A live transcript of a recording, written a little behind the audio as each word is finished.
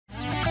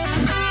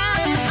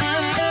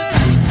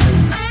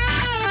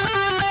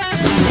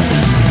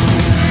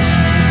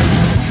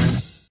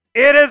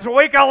is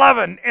Week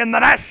 11 in the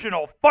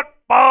National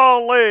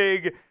Football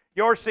League.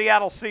 Your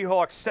Seattle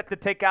Seahawks set to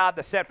take on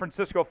the San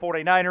Francisco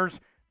 49ers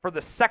for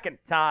the second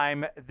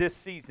time this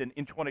season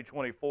in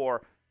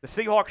 2024. The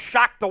Seahawks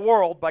shocked the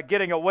world by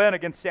getting a win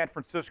against San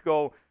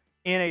Francisco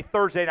in a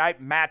Thursday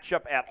night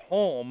matchup at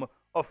home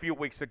a few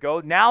weeks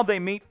ago. Now they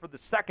meet for the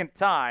second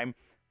time.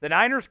 The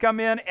Niners come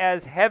in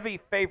as heavy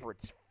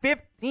favorites,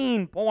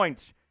 15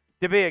 points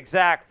to be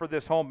exact for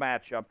this home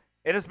matchup.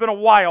 It has been a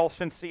while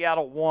since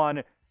Seattle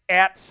won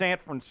at San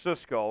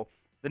Francisco.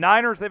 The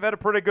Niners, they've had a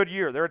pretty good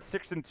year. They're at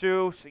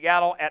 6-2.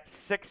 Seattle at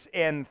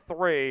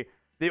 6-3.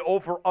 The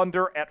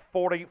over-under at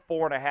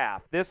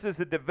 44.5. This is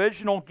a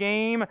divisional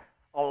game.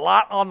 A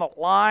lot on the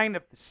line.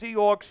 If the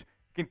Seahawks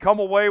can come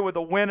away with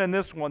a win in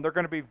this one, they're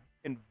going to be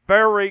in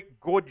very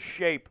good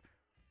shape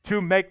to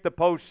make the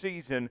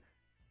postseason,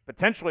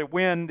 potentially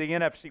win the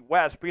NFC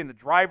West, be in the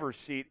driver's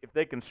seat if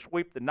they can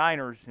sweep the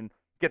Niners and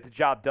get the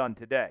job done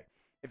today.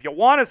 If you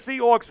want a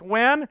Seahawks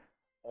win,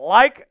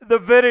 like the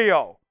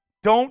video.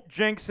 Don't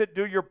jinx it.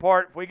 Do your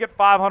part. If we get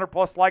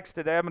 500-plus likes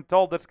today, I've been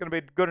told that's going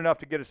to be good enough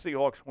to get a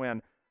Seahawks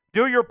win.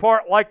 Do your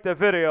part, like the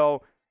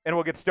video, and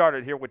we'll get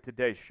started here with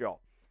today's show.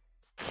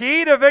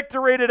 Key to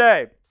victory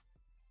today.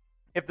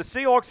 If the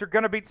Seahawks are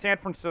going to beat San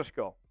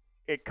Francisco,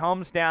 it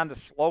comes down to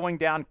slowing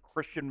down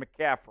Christian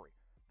McCaffrey.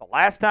 The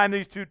last time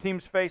these two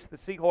teams faced, the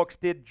Seahawks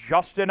did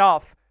just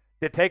enough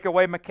to take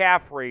away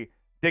McCaffrey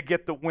to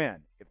get the win.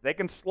 If they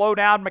can slow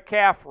down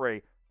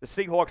McCaffrey, the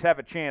Seahawks have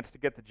a chance to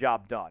get the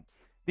job done.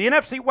 The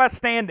NFC West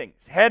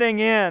standings heading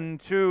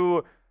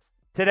into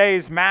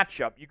today's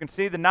matchup. You can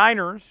see the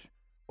Niners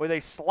with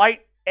a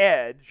slight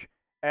edge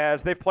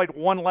as they've played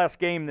one less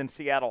game than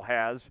Seattle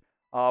has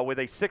with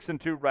a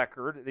 6-2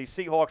 record. The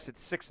Seahawks at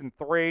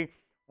 6-3.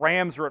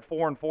 Rams are at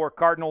 4-4.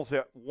 Cardinals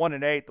at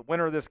 1-8. The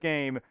winner of this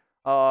game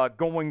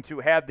going to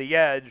have the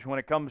edge when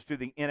it comes to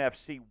the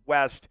NFC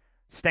West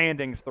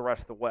standings the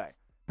rest of the way.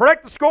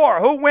 Predict the score.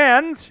 Who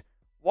wins?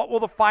 What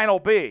will the final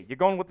be? You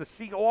going with the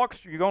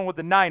Seahawks or you going with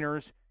the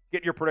Niners?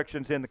 Get your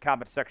predictions in the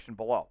comment section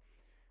below.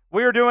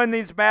 We are doing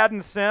these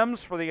Madden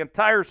Sims for the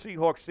entire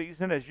Seahawks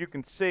season. As you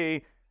can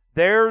see,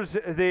 there's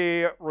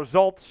the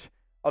results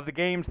of the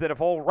games that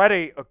have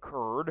already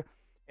occurred.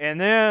 And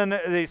then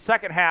the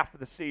second half of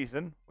the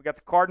season, we got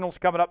the Cardinals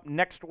coming up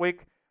next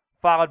week,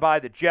 followed by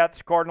the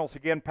Jets, Cardinals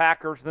again,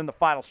 Packers, then the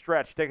final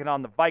stretch, taking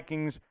on the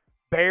Vikings,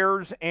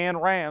 Bears, and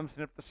Rams.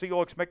 And if the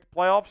Seahawks make the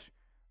playoffs,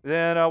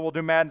 then we'll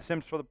do Madden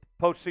Sims for the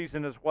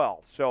postseason as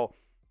well. So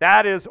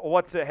that is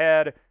what's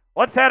ahead.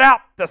 Let's head out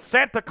to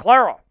Santa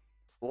Clara,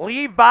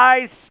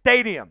 Levi's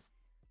Stadium,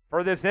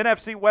 for this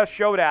NFC West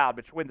showdown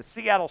between the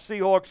Seattle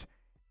Seahawks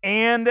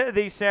and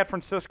the San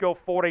Francisco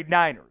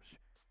 49ers.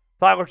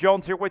 Tyler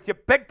Jones here with you.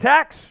 Big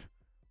Tex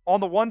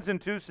on the ones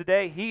and twos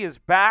today. He is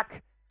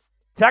back.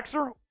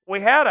 Texer,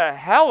 we had a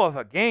hell of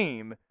a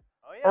game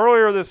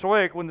earlier this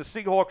week when the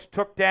Seahawks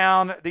took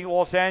down the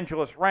Los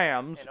Angeles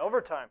Rams. In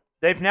overtime.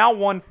 They've now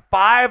won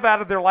 5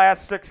 out of their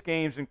last 6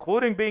 games,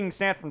 including being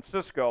San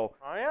Francisco.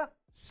 Oh, yeah.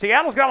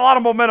 Seattle's got a lot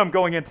of momentum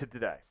going into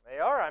today. They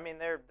are. I mean,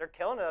 they're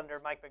killing it under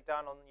Mike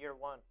Macdonald in year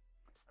 1. I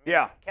mean,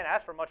 yeah. Can't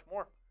ask for much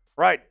more.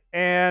 Right.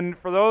 And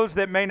for those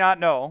that may not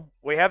know,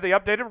 we have the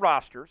updated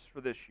rosters for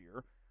this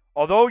year.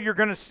 Although you're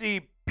going to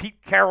see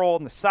Pete Carroll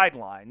on the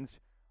sidelines,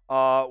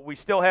 we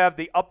still have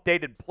the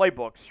updated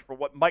playbooks for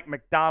what Mike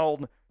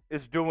Macdonald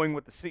is doing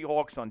with the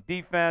Seahawks on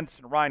defense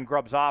and Ryan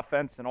Grubb's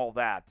offense and all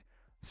that.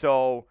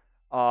 So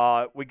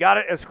we got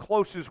it as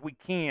close as we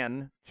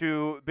can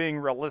to being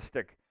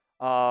realistic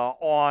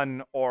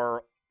on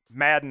our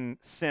Madden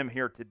Sim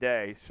here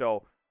today.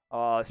 So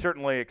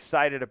certainly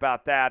excited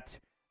about that.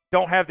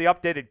 Don't have the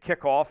updated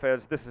kickoff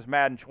as this is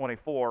Madden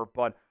 24,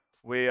 but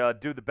we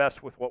do the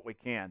best with what we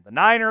can. The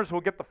Niners will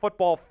get the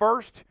football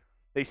first.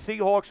 The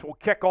Seahawks will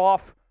kick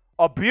off.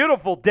 A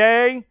beautiful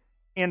day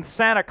in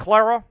Santa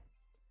Clara.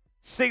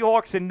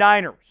 Seahawks and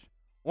Niners,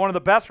 one of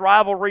the best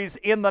rivalries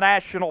in the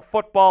National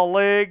Football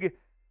League.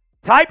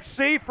 Type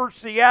C for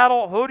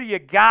Seattle. Who do you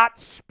got?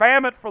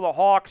 Spam it for the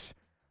Hawks.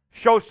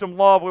 Show some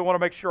love. We want to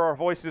make sure our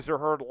voices are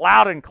heard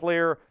loud and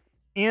clear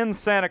in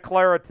Santa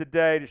Clara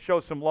today to show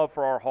some love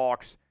for our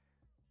Hawks,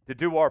 to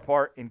do our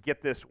part and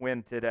get this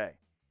win today.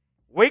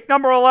 Week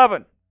number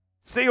 11,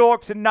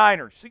 Seahawks and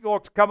Niners.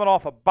 Seahawks coming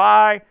off a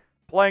bye,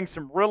 playing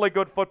some really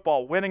good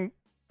football, winning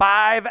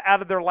 5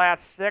 out of their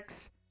last 6.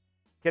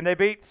 Can they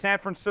beat San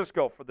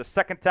Francisco for the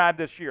second time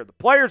this year? The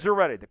players are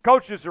ready. The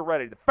coaches are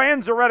ready. The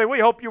fans are ready. We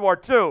hope you are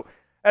too,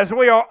 as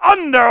we are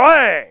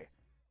underway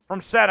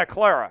from Santa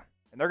Clara.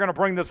 And they're going to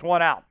bring this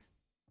one out.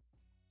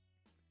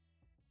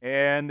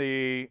 And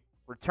the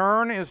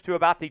return is to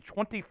about the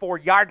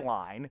 24-yard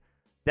line.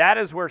 That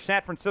is where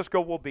San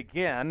Francisco will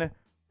begin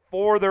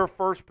for their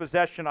first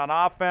possession on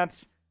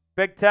offense.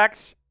 Big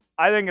Tex,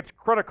 I think it's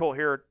critical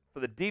here for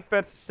the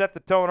defense to set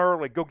the tone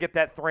early. Go get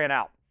that 3 and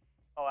out.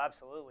 Oh,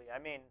 absolutely. I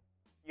mean,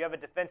 you have a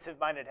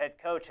defensive-minded head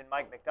coach in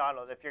Mike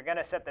Macdonald. If you're going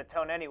to set the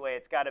tone anyway,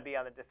 it's got to be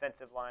on the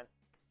defensive line.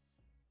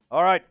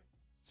 All right.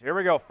 So here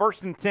we go.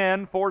 1st and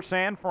 10 for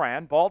San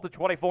Fran. Ball to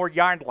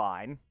 24-yard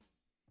line.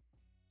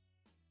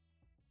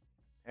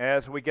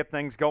 as we get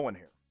things going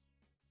here.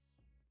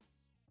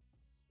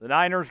 The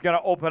Niners going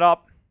to open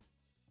up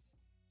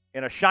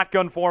in a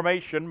shotgun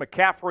formation.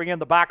 McCaffrey in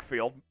the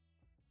backfield.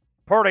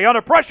 Purdy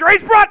under pressure.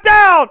 He's brought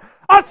down.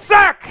 A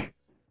sack.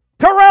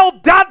 Terrell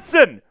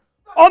Dodson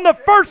on the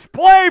first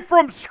play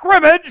from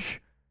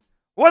scrimmage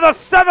with a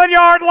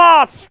 7-yard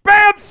loss.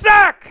 Spam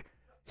sack.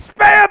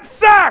 Spam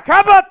sack.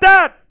 How about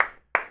that?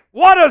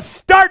 What a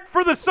start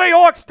for the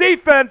Seahawks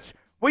defense.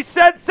 We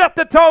said set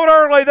the tone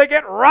early. They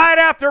get right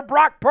after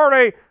Brock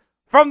Purdy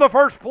from the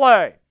first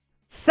play.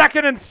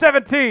 2nd and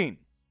 17.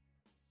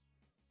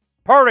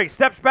 Purdy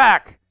steps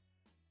back.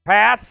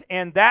 Pass,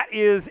 and that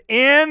is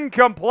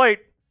incomplete.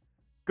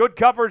 Good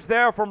coverage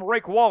there from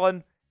Rick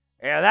Woolen.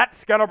 And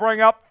that's going to bring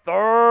up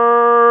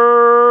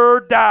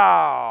 3rd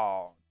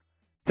down.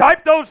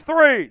 Type those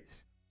threes.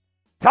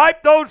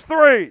 Type those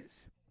threes.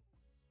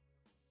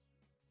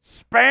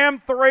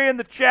 Spam 3 in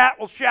the chat.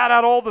 We'll shout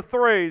out all the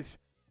threes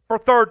for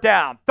 3rd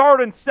down.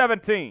 3rd and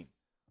 17.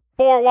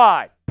 4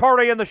 wide.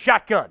 Purdy in the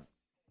shotgun.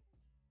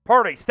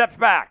 Purdy steps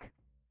back.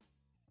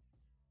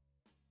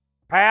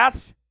 Pass.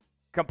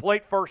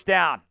 Complete 1st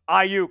down.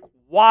 Aiyuk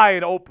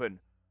wide open.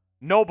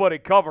 Nobody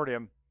covered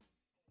him.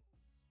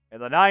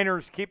 And the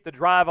Niners keep the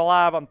drive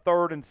alive on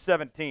 3rd and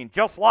 17.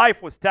 Just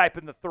Life was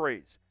typing the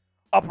threes.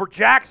 Upper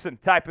Jackson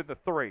typing the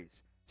threes.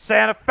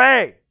 Santa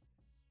Fe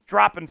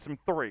dropping some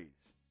threes.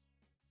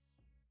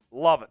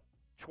 Love it.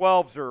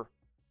 12s are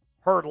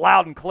heard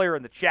loud and clear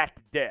in the chat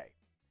today.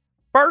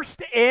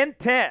 1st and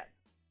 10.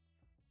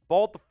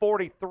 Ball at the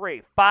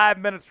 43. 5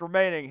 minutes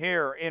remaining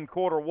here in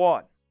quarter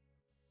 1.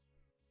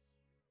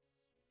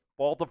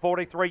 Ball at the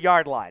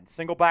 43-yard line.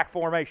 Single back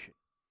formation.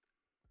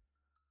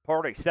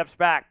 Purdy steps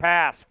back,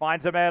 pass,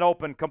 finds a man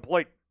open,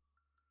 complete.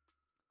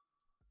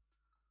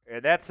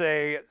 And that's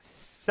a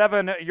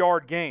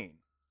 7-yard gain.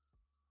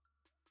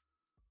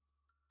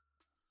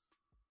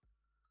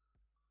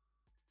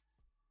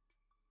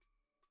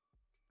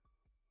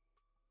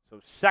 So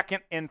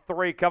 2nd and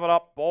 3 coming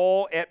up,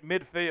 ball at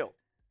midfield.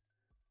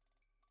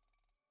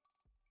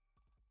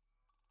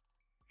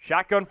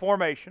 Shotgun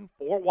formation,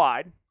 4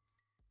 wide.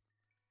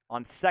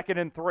 On 2nd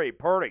and 3,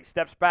 Purdy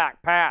steps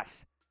back, pass.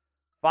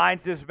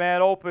 Finds his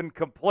man open,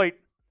 complete.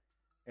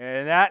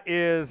 And that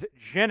is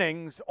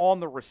Jennings on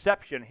the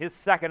reception, his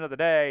 2nd of the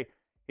day.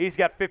 He's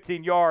got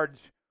 15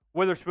 yards.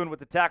 Witherspoon with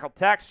the tackle.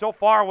 Tex, so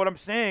far what I'm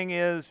seeing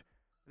is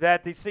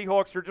that the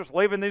Seahawks are just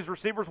leaving these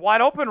receivers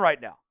wide open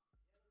right now.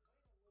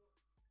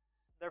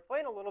 They're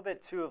playing a little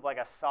bit, too, of like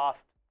a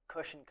soft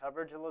cushion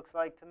coverage, it looks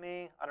like to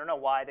me. I don't know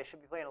why. They should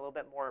be playing a little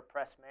bit more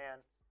press man,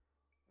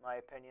 in my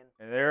opinion.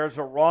 And there's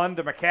a run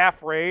to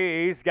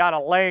McCaffrey. He's got a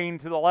lane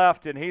to the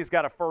left, and he's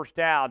got a 1st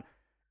down.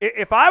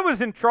 If I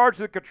was in charge of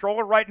the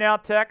controller right now,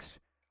 Tex,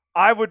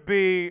 I would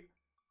be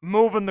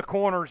moving the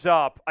corners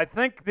up. I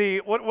think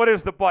what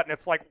is the button?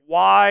 It's like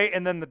Y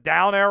and then the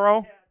down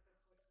arrow,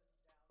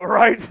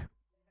 right?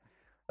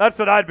 That's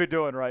what I'd be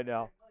doing right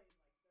now.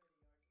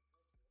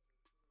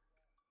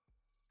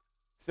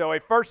 So a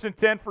 1st and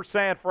 10 for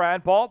San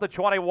Fran. Ball to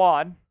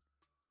 21.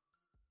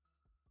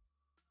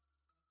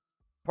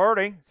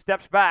 Purdy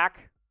steps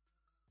back,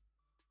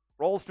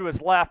 rolls to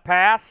his left,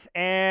 pass,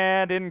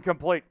 and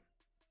incomplete.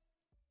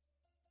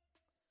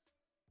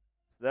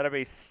 That'll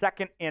be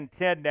 2nd and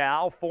 10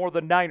 now for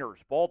the Niners.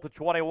 Ball to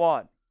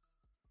 21.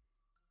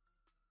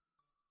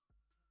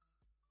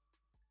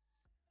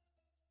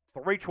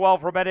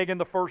 3:12 remaining in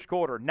the first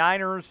quarter.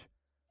 Niners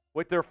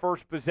with their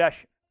first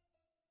possession.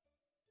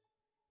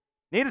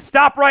 Need a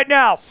stop right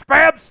now.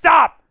 Spam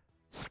stop.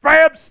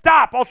 Spam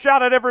stop. I'll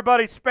shout at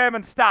everybody, spam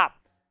and stop.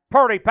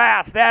 Purdy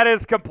pass. That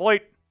is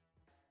complete.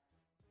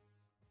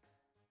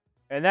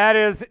 And that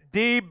is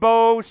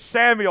Deebo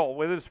Samuel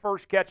with his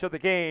first catch of the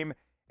game.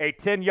 A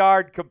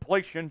 10-yard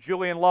completion.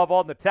 Julian Love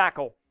on the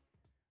tackle.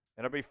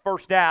 It'll be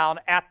 1st down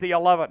at the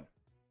 11.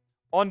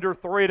 Under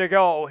 3 to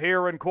go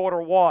here in quarter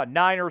 1.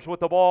 Niners with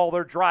the ball.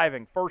 They're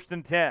driving. 1st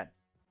and 10.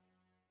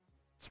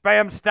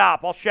 Spam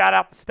stop. I'll shout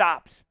out the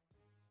stops.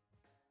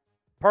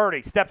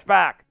 Purdy steps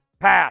back.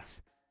 Pass.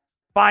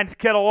 Finds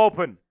Kittle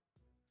open.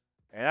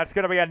 And that's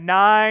going to be a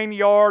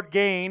 9-yard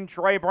gain.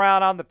 Trey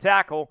Brown on the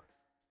tackle.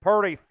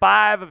 Purdy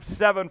 5 of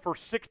 7 for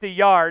 60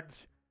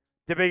 yards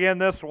to begin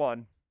this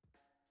one,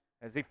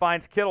 as he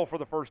finds Kittle for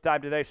the first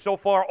time today. So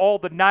far, all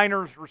the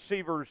Niners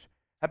receivers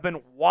have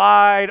been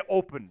wide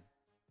open.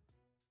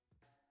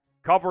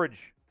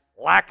 Coverage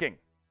lacking.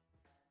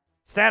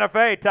 Santa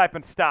Fe type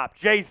and stop.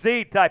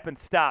 Jay-Z type and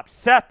stop.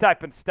 Seth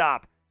type and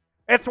stop.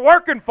 It's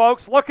working,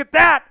 folks. Look at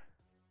that.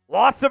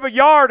 Loss of a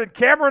yard, and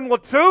Cameron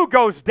Latou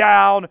goes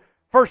down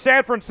for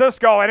San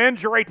Francisco, an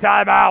injury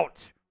timeout.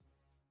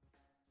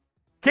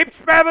 Keep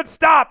spamming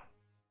stop.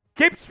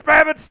 Keep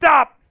spamming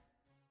stop.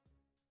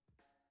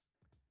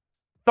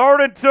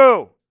 3rd and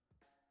 2.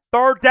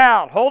 3rd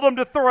down. Hold them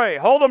to 3.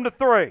 Hold them to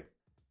 3.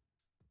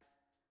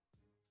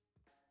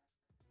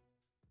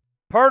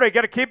 Purdy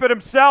got to keep it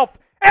himself.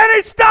 And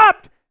he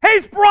stopped.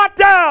 He's brought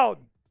down.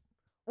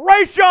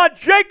 Rayshon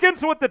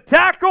Jenkins with the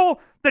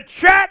tackle. The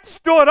chat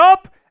stood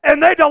up,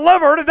 and they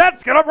delivered, and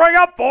that's going to bring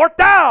up 4th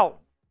down.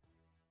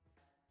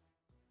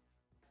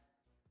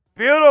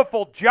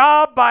 Beautiful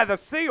job by the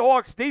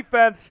Seahawks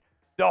defense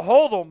to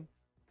hold them.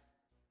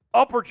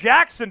 Upper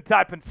Jackson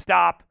type and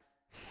stop.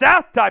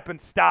 South type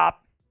and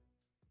stop.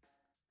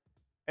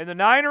 And the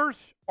Niners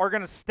are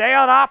going to stay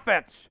on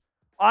offense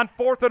on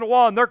 4th and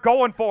 1. They're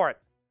going for it.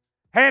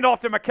 Handoff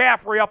to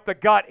McCaffrey up the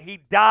gut.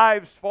 He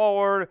dives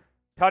forward.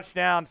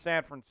 Touchdown,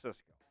 San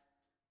Francisco.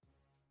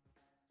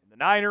 And the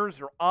Niners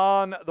are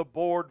on the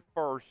board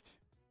first.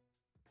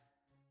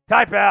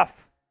 Type F.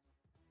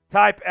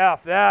 Type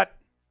F. That,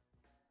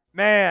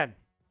 man.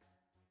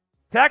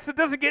 Texas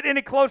doesn't get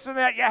any closer than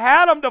that. You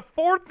had them to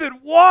 4th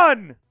and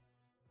 1.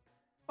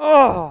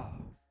 Oh.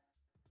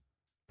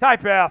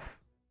 Type F.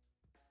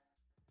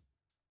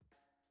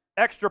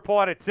 Extra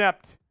point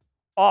attempt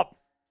up.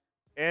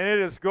 And it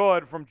is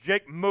good from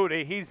Jake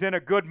Moody. He's in a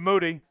good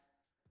Moody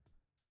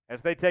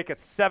as they take a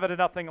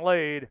 7-0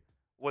 lead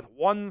with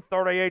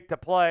 1:38 to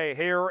play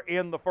here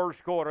in the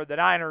first quarter. The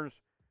Niners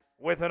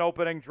with an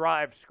opening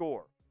drive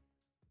score.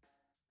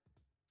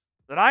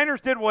 The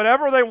Niners did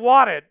whatever they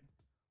wanted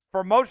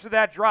for most of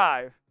that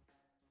drive.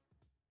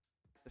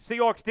 The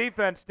Seahawks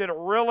defense did a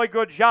really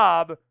good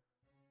job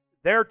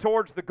there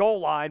towards the goal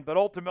line, but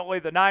ultimately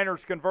the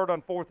Niners convert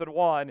on 4th and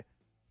 1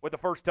 with the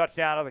first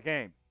touchdown of the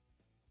game.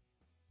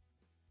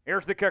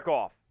 Here's the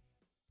kickoff.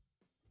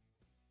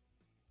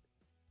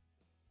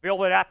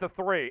 Fielded at the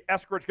 3.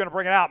 Eskridge going to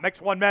bring it out.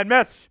 Makes one man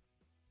miss.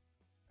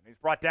 And he's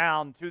brought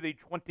down to the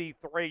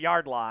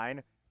 23-yard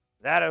line.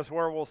 That is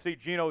where we'll see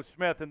Geno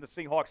Smith in the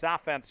Seahawks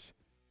offense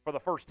for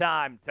the first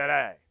time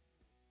today.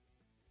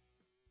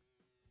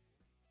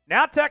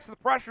 Now, Tex, the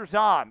pressure's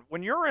on.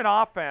 When you're in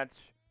offense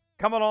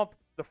coming off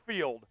the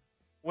field,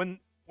 when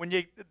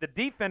the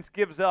defense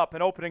gives up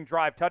an opening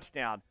drive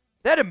touchdown,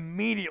 that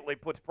immediately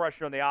puts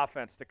pressure on the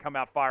offense to come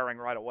out firing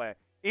right away.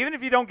 Even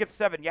if you don't get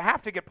 7, you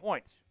have to get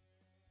points.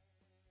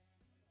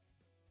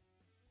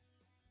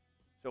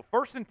 So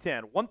 1st and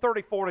 10,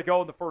 1:34 to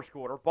go in the first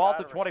quarter. Ball at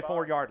the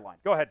 24-yard line.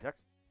 Go ahead, Tex.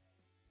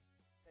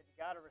 You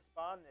got to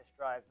respond this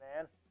drive,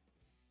 man.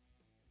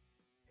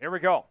 Here we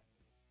go.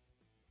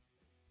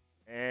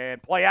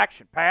 And play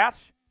action.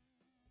 Pass.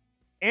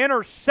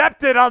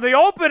 Intercepted on the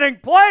opening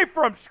play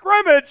from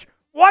scrimmage.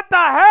 What the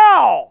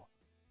hell?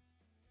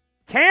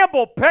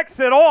 Campbell picks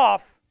it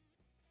off.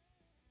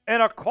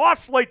 And a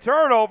costly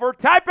turnover.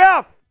 Type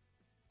F.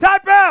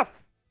 Type F.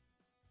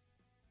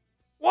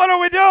 What are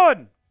we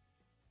doing?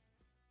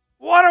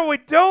 What are we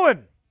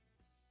doing?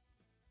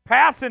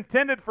 Pass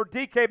intended for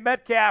DK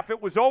Metcalf.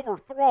 It was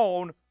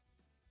overthrown.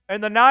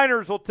 And the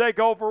Niners will take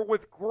over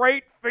with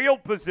great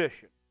field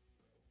position.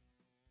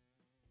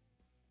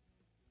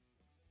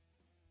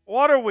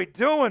 What are we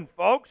doing,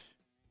 folks?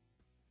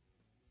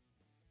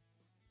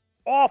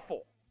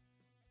 Awful.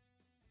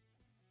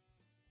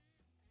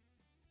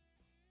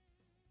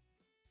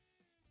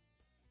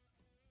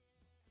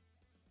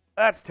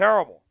 That's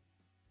terrible.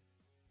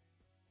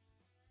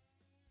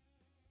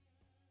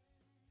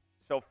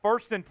 So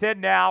 1st and 10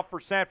 now for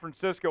San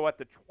Francisco at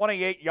the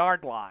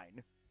 28-yard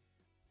line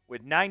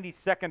with 90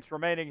 seconds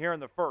remaining here in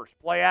the first.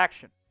 Play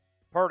action.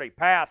 Purdy,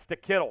 pass to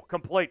Kittle,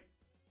 complete.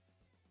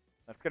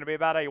 That's going to be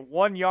about a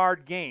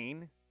 1-yard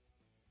gain.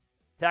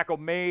 Tackle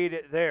made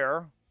there.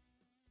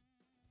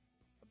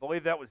 I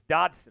believe that was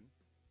Dodson.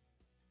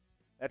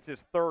 That's his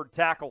 3rd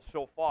tackle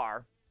so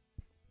far.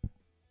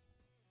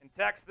 And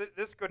Tex,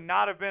 this could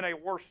not have been a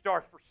worse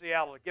start for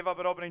Seattle. To give up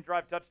an opening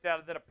drive touchdown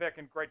and then a pick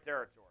in great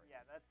territory. Yeah,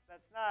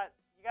 that's not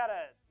 – you got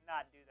to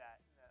not do that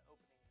in the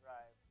opening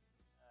drive.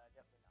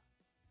 Definitely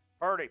not.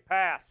 Purdy,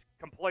 pass,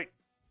 complete.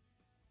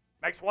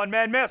 Makes one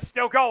man miss,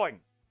 still going.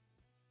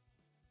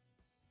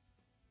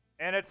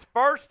 And it's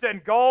 1st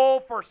and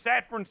goal for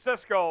San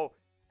Francisco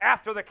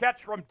after the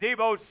catch from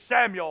Deebo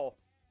Samuel.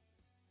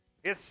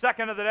 His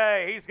 2nd of the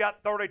day. He's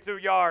got 32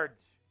 yards.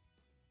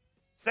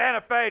 Santa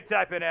Fe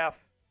typing F.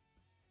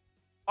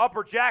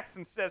 Upper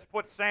Jackson says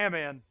put Sam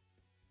in.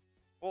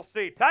 We'll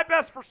see. Type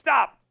S for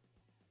stop.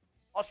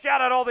 I'll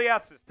shout out all the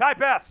S's.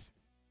 Type S.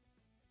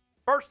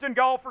 1st and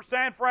goal for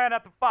San Fran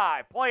at the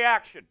 5. Play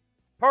action.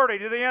 Purdy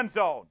to the end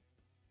zone.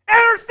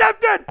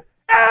 Intercepted!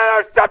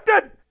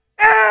 Intercepted!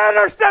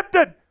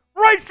 Intercepted!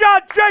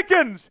 Rayshad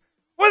Jenkins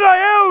with a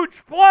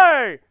huge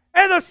play.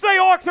 And the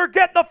Seahawks are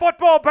getting the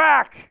football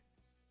back.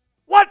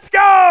 Let's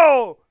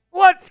go!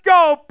 Let's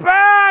go!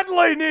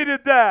 Badly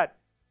needed that.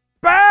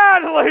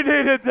 Badly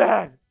needed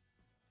that.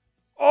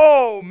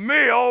 Oh,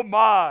 me, oh,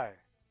 my.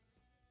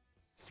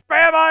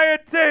 Spam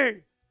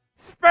INT.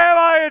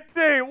 Spam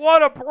INT.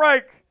 What a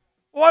break.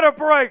 What a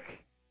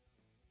break.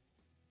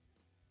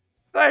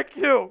 Thank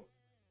you.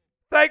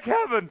 Thank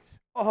heavens.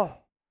 Oh,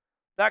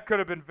 that could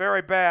have been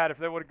very bad if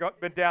they would have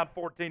been down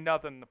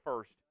 14-0 in the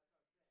first.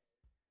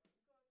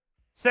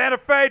 Santa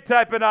Fe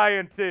typing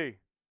INT.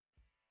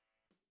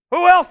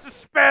 Who else is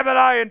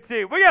spamming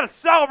INT? We got to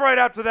celebrate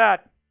after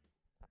that.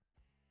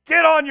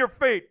 Get on your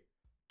feet.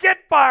 Get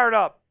fired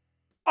up.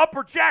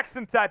 Upper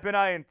Jackson typing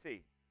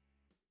INT.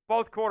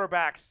 Both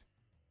quarterbacks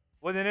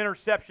with an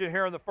interception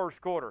here in the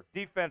first quarter.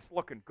 Defense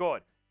looking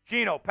good.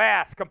 Geno,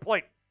 pass,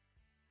 complete.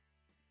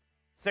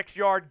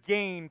 6-yard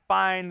gain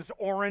finds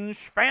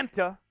Orange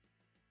Fanta.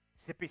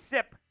 Sippy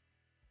sip.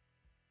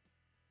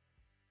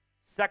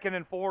 2nd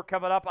and 4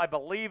 coming up. I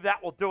believe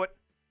that will do it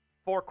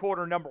for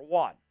quarter number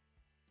 1.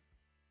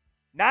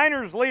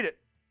 Niners lead it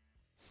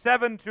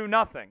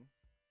 7-0.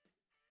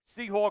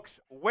 Seahawks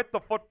with the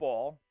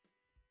football.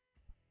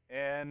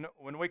 And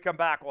when we come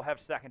back, we'll have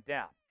second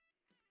down.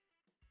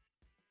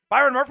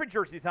 Byron Murphy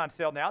jerseys on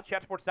sale now.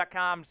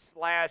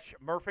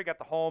 Chatsports.com/Murphy. Got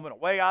the home and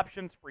away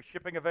options. Free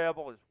shipping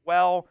available as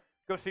well.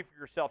 Go see for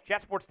yourself.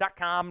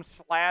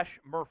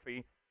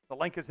 Chatsports.com/Murphy. The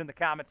link is in the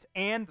comments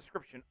and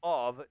description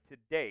of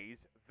today's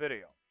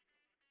video.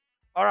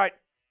 All right.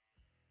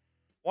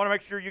 Want to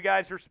make sure you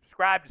guys are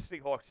subscribed to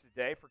Seahawks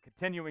Today for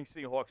continuing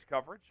Seahawks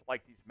coverage,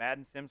 like these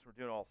Madden Sims we're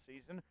doing all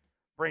season.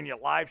 Bring you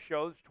live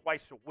shows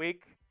twice a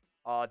week.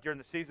 During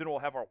the season, we'll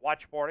have our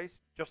watch parties,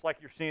 just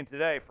like you're seeing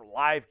today, for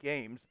live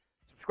games.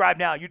 Subscribe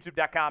now,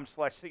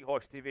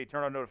 youtube.com/Seahawks TV.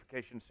 Turn on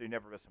notifications so you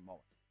never miss a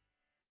moment.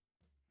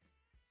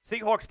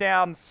 Seahawks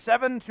down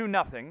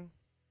 7-0.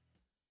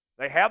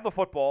 They have the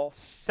football.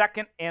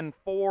 2nd and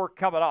 4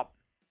 coming up.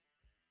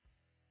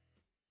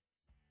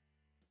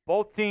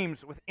 Both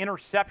teams with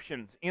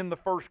interceptions in the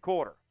first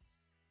quarter.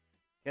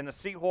 Can the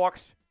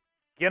Seahawks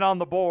get on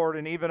the board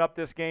and even up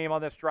this game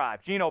on this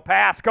drive? Geno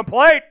pass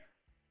complete.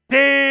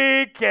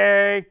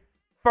 DK.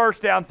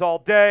 First downs all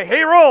day.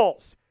 He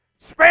rolls.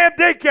 Spam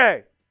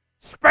DK.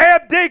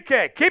 Spam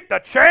DK. Keep the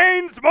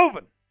chains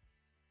moving.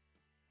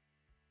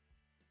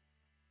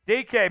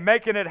 DK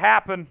making it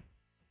happen.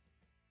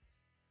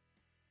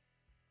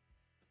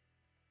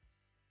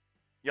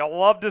 You'll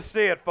love to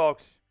see it,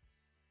 folks.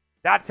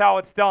 That's how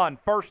it's done.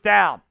 First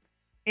down.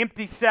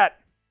 Empty set.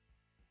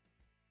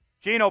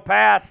 Geno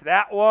pass.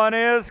 That one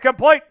is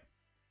complete.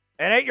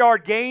 An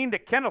 8-yard gain to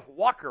Kenneth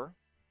Walker.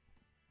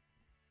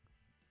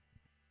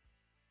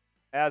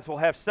 As we'll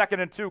have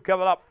 2nd and 2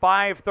 coming up.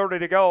 5:30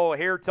 to go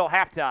here till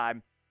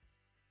halftime.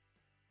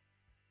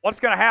 What's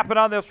going to happen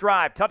on this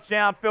drive?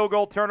 Touchdown, field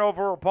goal,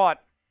 turnover, or punt?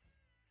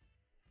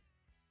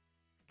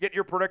 Get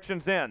your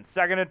predictions in.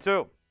 2nd and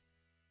 2.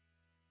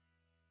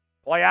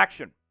 Play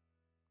action.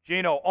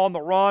 Geno on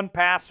the run,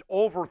 pass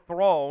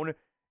overthrown,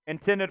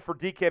 intended for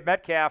DK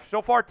Metcalf.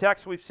 So far,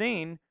 Tex, we've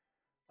seen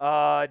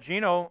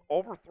Geno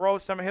overthrow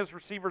some of his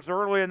receivers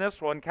early in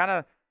this one. Kind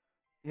of,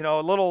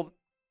 a little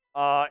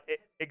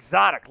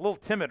exotic, a little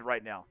timid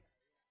right now.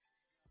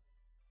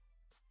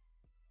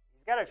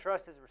 He's got to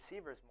trust his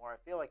receivers more. I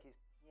feel like he's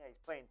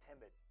playing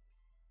timid.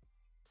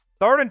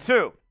 3rd and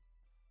 2.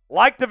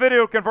 Like the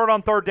video, convert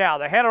on 3rd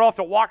down. They hand it off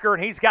to Walker,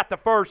 and he's got the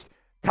first.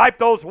 Type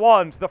those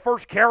ones. The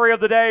first carry of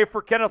the day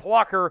for Kenneth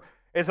Walker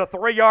is a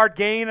 3-yard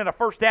gain and a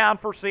first down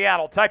for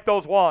Seattle. Type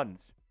those ones.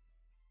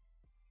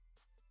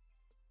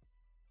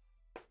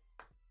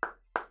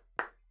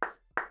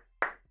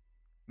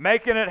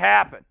 Making it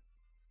happen.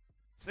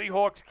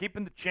 Seahawks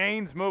keeping the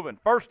chains moving.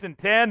 1st and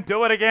 10.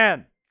 Do it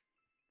again.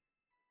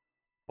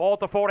 Ball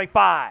at the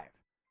 45.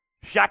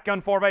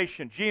 Shotgun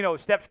formation. Geno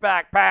steps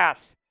back.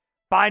 Pass.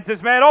 Finds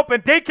his man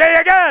open.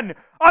 DK again.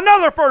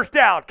 Another first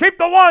down. Keep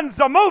the ones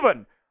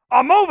a-moving.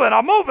 I'm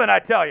moving, I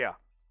tell you.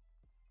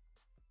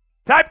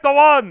 Type the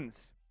ones.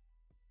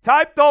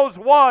 Type those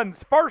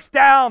ones. First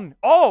down.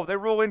 Oh, they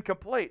rule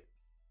incomplete.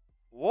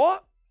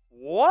 What?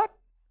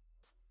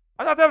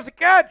 I thought that was a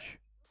catch.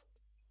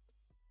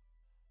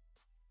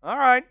 All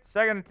right,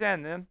 2nd and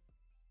 10 then.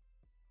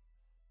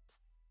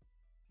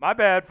 My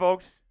bad,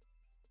 folks.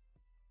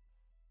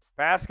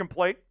 Pass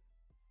complete.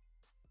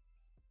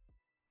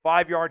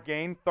 5-yard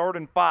gain, 3rd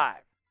and 5.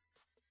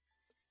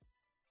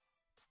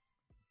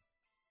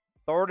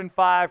 3rd and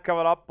 5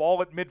 coming up,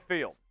 ball at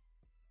midfield.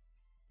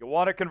 You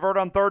want to convert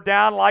on 3rd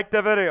down? Like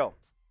the video.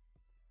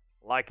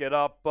 Like it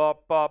up,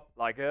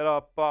 like it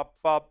up,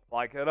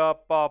 like it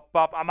up.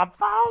 I'm on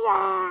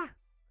fire.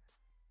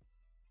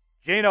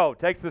 Geno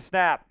takes the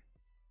snap.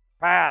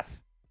 Pass.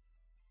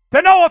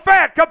 To Noah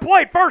Fant,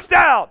 complete, first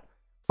down.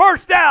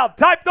 First down,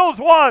 type those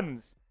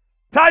ones.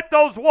 Type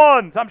those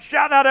ones. I'm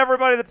shouting out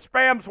everybody that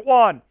spams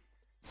 1.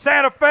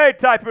 Santa Fe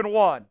typing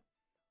 1.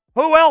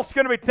 Who else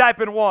going to be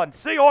typing 1?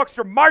 Seahawks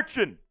are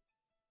marching.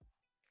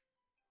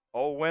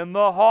 Oh, when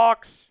the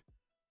Hawks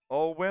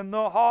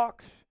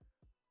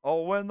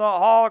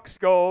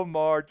go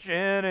marching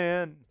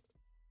in.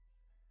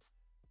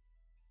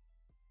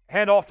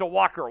 Hand off to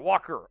Walker.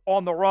 Walker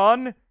on the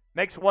run.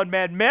 Makes one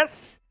man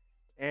miss.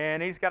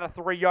 And he's got a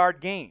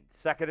 3-yard gain.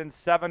 2nd and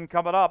 7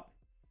 coming up.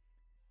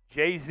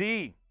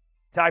 Jay-Z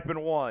typing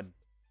 1.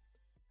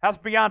 How's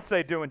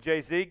Beyonce doing,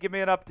 Jay-Z? Give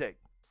me an update.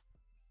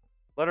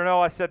 Let her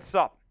know I said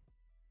sup.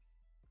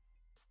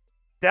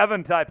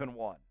 Devon typing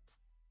 1.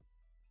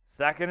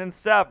 2nd and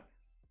 7.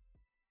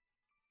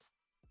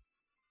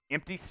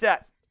 Empty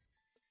set.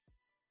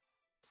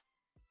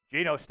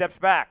 Geno steps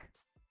back.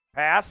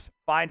 Pass.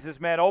 Finds his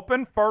man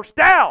open. First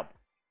down.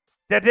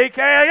 To DK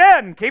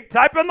again. Keep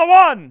typing the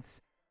ones.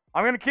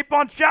 I'm going to keep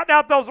on shouting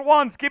out those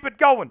ones. Keep it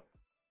going.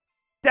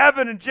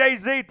 Devon and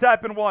Jay-Z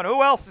typing 1.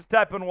 Who else is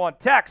typing 1?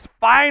 Tex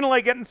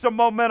finally getting some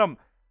momentum.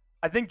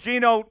 I think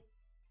Geno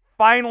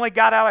finally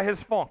got out of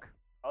his funk.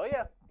 Oh,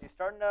 yeah. He's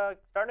starting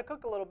to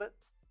cook a little bit.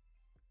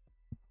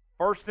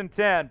 First and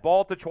 10,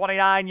 ball at the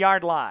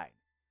 29-yard line.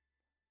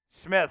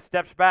 Smith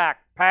steps back,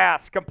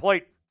 pass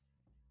complete.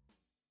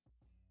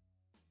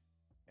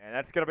 And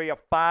that's going to be a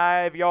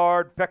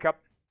 5-yard pickup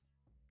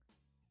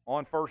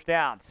on first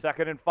down.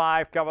 2nd and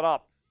 5 coming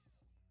up.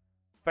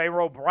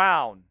 Pharaoh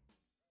Brown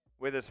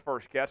with his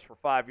first catch for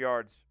 5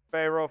 yards.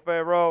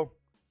 Pharaoh,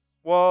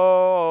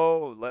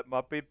 whoa, let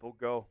my people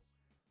go.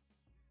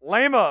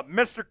 Lima,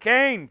 Mr.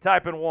 Kane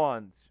typing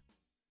ones.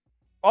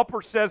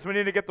 Upper says we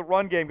need to get the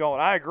run game going.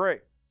 I agree.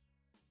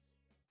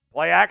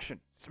 Play action.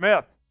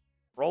 Smith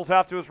rolls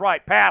out to his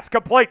right. Pass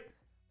complete.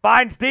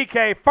 Finds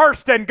DK.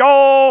 1st and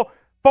goal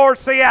for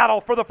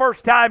Seattle for the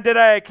first time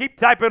today. Keep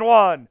typing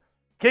one.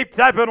 Keep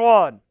typing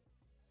one.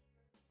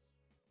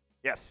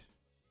 Yes.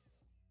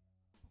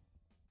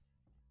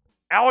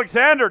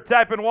 Alexander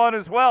typing one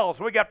as well.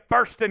 So we got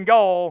 1st and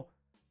goal.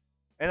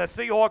 And the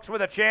Seahawks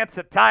with a chance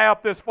to tie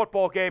up this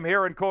football game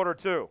here in quarter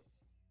 2.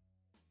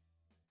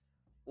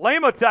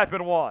 Lima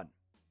typing one.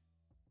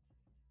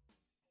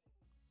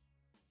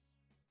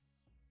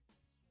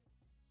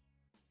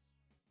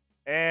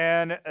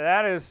 And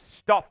that is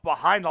stuff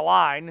behind the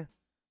line.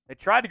 They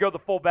tried to go the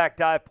fullback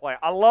dive play.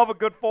 I love a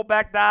good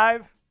fullback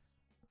dive.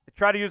 They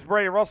tried to use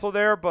Brady Russell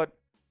there, but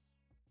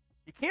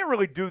you can't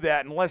really do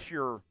that unless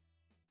you're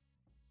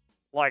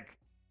like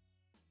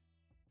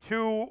 2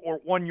 or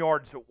 1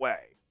 yards away.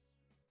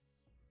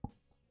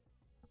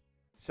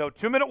 So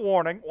 2-minute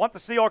warning. Want the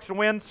Seahawks to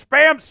win.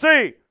 Spam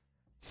C.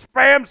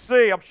 Spam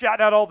C. I'm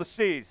shouting out all the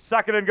C's.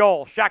 2nd and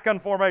goal. Shotgun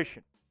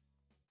formation.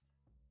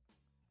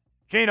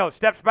 Geno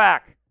steps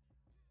back.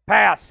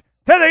 Pass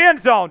to the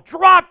end zone.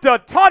 Dropped a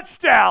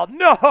touchdown.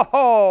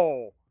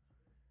 No.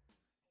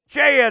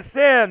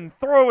 JSN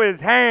through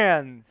his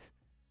hands.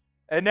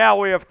 And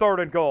now we have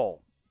 3rd and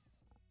goal.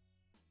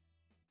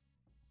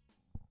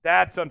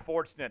 That's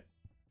unfortunate.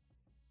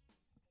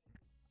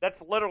 That's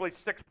literally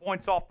 6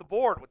 points off the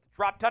board with the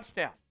drop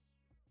touchdown.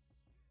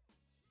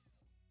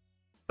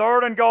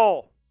 3rd and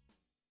goal.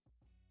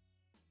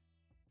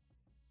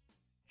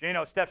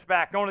 Geno steps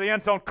back, going to the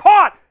end zone.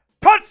 Caught!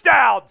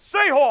 Touchdown!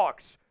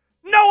 Seahawks!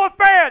 Noah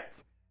Fant!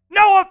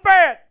 Noah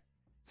Fant!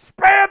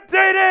 Spam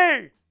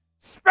TD!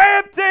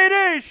 Spam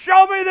TD!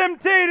 Show me them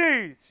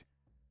TDs!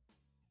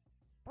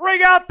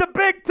 Bring out the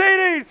big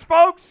TDs,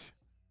 folks!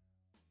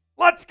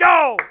 Let's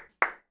go!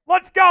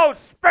 Let's go!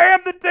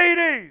 Spam the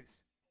TDs!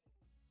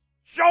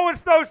 Show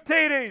us those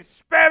TDs.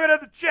 Spam it in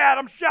the chat.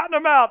 I'm shouting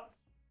them out.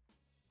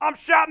 I'm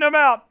shouting them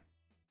out.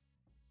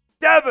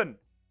 Devon,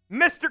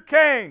 Mr.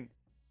 Kane,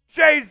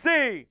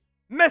 Jay-Z,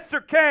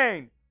 Mr.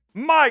 Kane,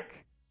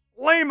 Mike,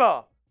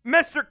 Lima,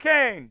 Mr.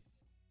 Kane.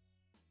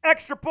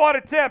 Extra point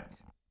attempt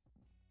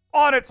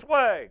on its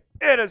way.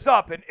 It is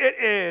up, and it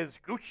is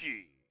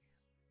Gucci.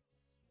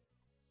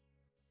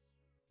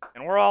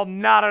 And we're all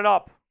knotted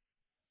up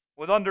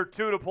with under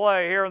 2 to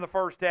play here in the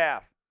first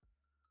half.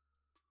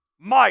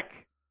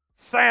 Mike,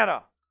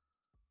 Santa,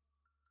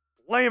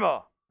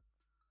 Lima,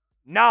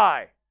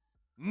 Nye,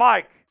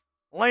 Mike,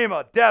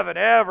 Lima, Devon,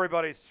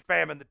 everybody's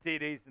spamming the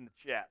TDs in the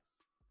chat.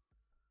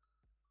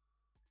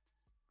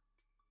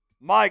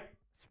 Mike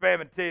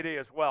spamming TD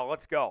as well.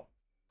 Let's go.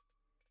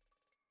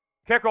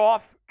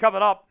 Kickoff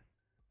coming up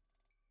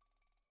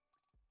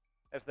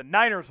as the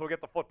Niners will get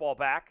the football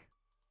back.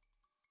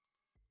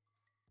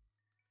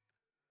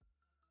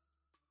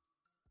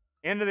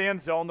 Into the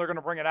end zone, they're going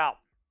to bring it out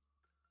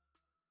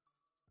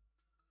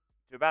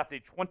to about the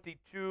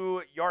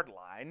 22-yard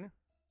line.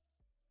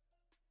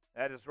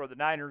 That is where the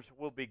Niners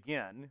will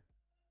begin.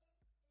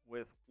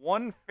 With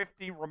 1:50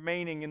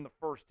 remaining in the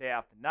first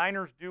half, the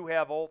Niners do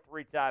have all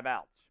 3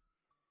 timeouts.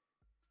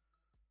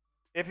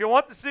 If you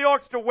want the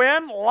Seahawks to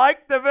win,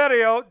 like the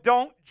video.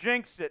 Don't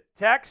jinx it.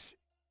 Tex,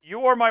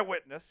 you are my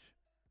witness.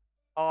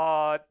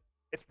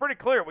 It's pretty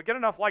clear. We get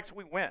enough likes,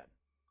 we win.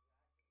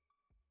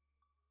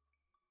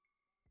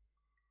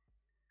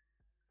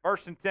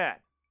 1st and 10.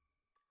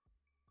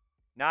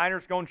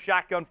 Niners going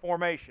shotgun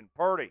formation.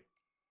 Purdy.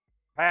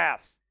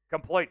 Pass.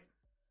 Complete.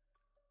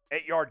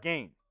 8-yard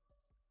gain.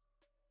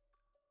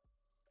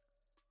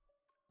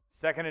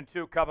 2nd and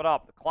 2 coming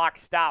up. The clock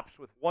stops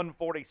with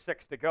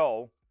 1:46 to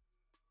go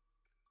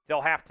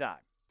till halftime.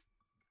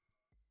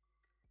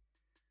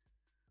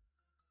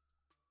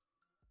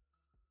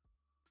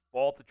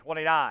 Ball to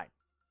 29.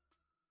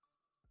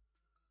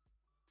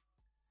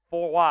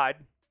 4 wide.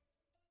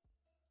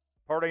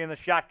 Purdy in the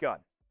shotgun.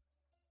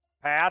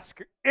 Pass.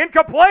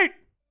 Incomplete.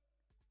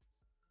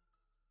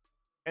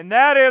 And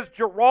that is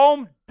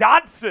Jerome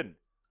Dodson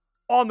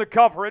on the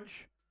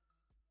coverage.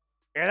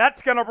 And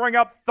that's going to bring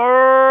up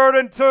 3rd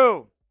and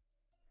 2.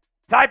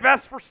 Type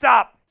S for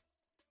stop.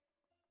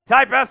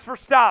 Type S for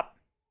stop.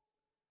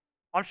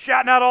 I'm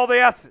shouting out all the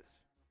S's.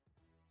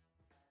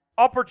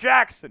 Upper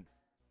Jackson.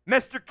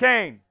 Mr.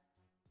 Kane.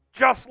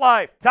 Just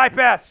Life. Type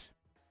S.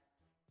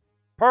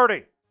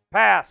 Purdy.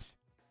 Pass.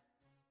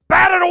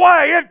 Batted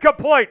away.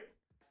 Incomplete.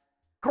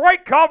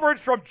 Great coverage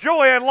from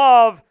Julian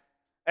Love.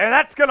 And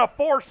that's going to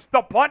force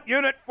the punt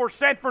unit for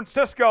San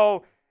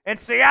Francisco. And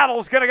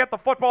Seattle's going to get the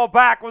football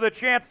back with a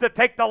chance to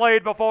take the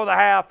lead before the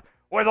half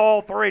with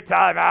all 3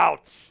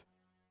 timeouts.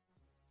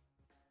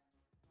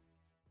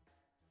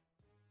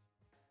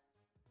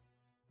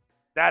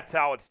 That's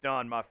how it's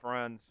done, my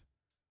friends.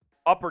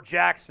 Upper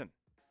Jackson,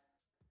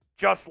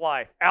 Just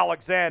Life,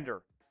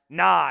 Alexander,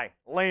 Nye,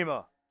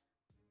 Lima,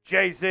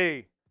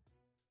 Jay-Z,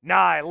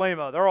 Nye,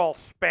 Lima. They're all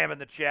spamming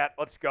the chat.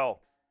 Let's go.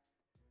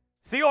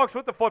 Seahawks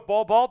with the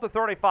football, ball at the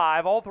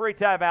 35, all three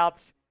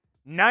timeouts,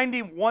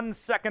 91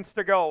 seconds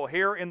to go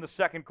here in the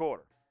second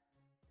quarter.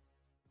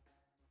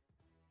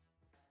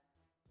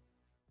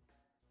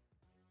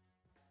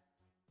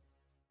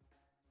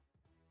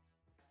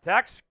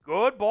 Tex,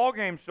 good ball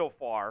game so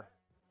far.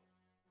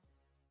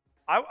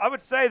 I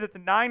would say that the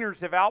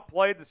Niners have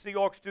outplayed the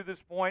Seahawks to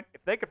this point.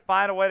 If they could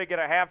find a way to get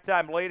a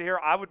halftime lead here,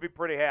 I would be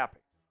pretty happy.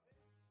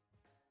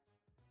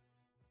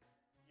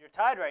 You're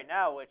tied right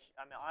now, which,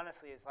 I mean,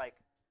 honestly is like,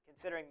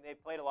 considering they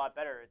played a lot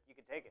better, you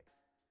can take it.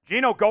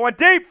 Geno going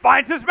deep,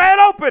 finds his man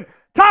open.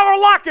 Tyler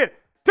Lockett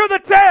to the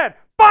 10,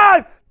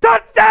 5,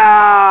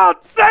 touchdown,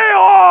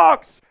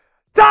 Seahawks!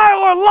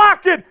 Tyler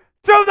Lockett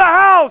to the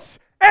house,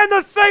 and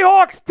the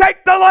Seahawks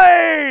take the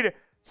lead.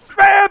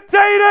 Spam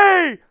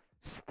TD!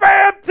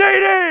 Spam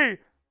TD!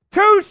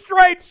 2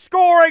 straight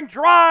scoring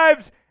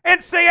drives,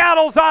 and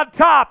Seattle's on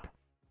top.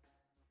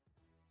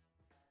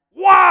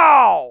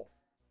 Wow!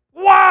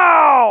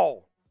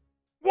 Wow!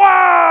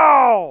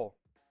 Wow!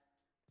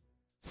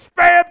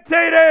 Spam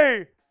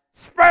TD!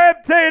 Spam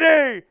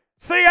TD!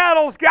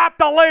 Seattle's got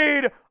the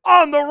lead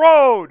on the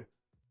road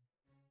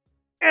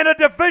in a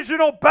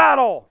divisional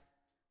battle.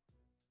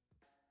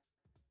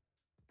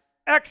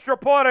 Extra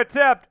point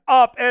attempt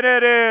up, and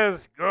it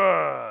is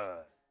good.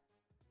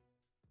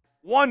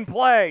 One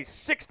play,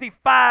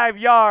 65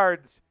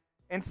 yards,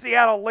 and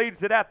Seattle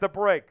leads it at the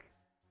break.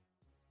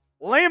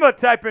 Lima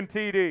typing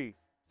TD.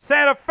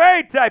 Santa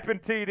Fe typing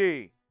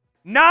TD.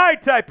 Nye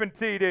typing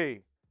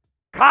TD.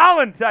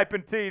 Colin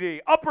typing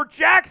TD. Upper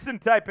Jackson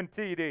typing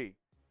TD.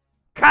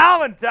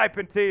 Colin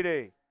typing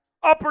TD.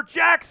 Upper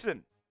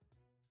Jackson.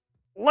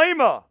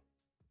 Lima.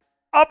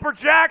 Upper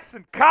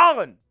Jackson.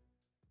 Colin.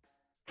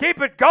 Keep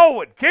it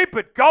going. Keep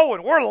it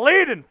going. We're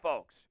leading,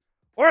 folks.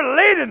 We're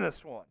leading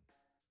this one.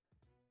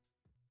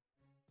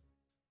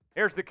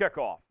 Here's the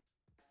kickoff.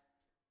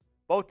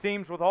 Both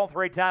teams with all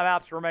three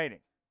timeouts remaining.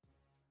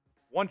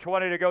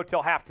 1:20 to go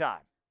till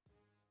halftime.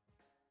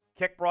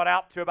 Kick brought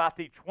out to about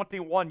the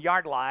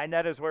 21-yard line.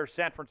 That is where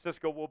San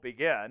Francisco will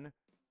begin.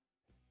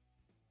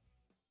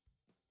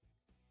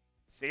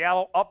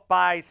 Seattle up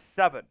by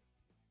 7.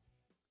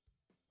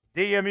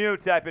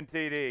 DMU typing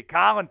TD.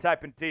 Colin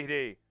typing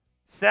TD.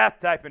 Seth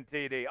typing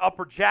TD.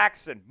 Upper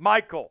Jackson.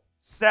 Michael.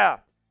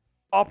 Seth.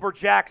 Upper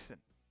Jackson.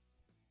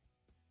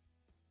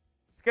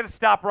 Let's get a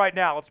stop right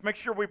now. Let's make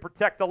sure we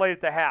protect the lead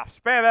at the half.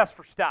 Spam S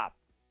for stop.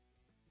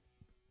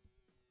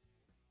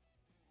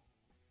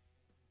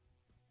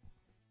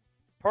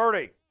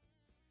 Purdy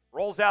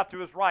rolls out to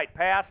his right.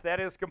 Pass. That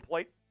is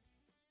complete.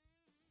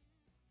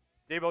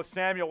 Deebo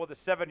Samuel with a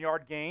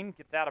 7-yard gain.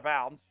 Gets out of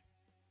bounds.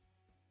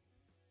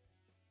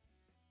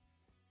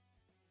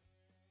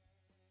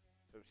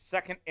 So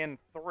 2nd and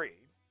 3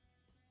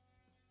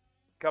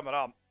 coming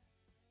up.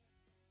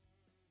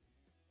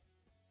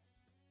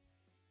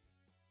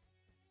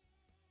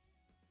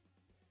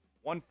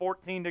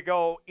 $1:14 to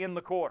go in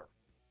the quarter.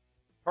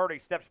 Purdy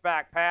steps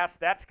back. Pass.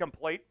 That's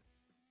complete.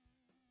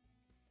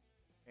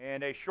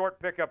 And a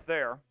short pickup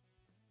there.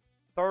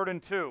 3rd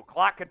and 2.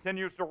 Clock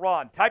continues to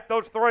run. Type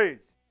those threes.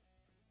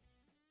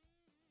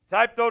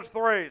 Type those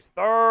threes.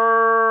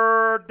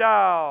 3rd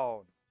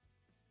down.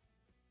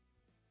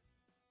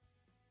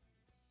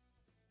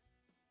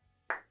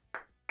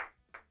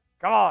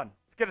 Come on.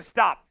 Let's get a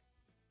stop.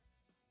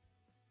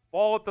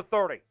 Ball at the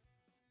 30.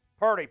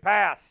 Purdy,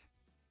 pass.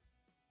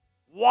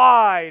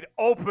 Wide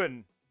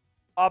open.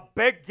 A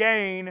big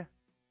gain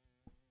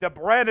to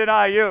Brandon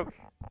Aiyuk.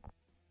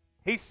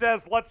 He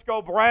says, let's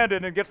go,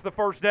 Brandon, and gets the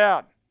first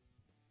down.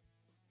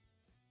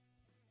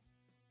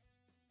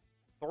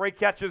 3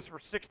 catches for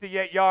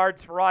 68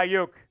 yards for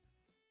Aiyuk.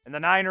 And the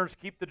Niners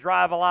keep the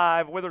drive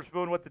alive.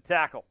 Witherspoon with the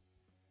tackle.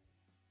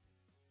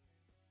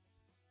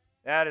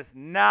 That is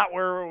not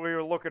where we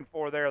were looking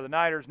for there. The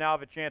Niners now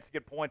have a chance to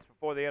get points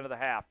before the end of the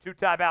half. 2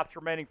 timeouts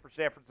remaining for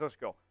San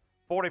Francisco.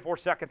 44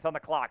 seconds on the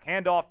clock.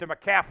 Handoff to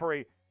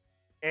McCaffrey.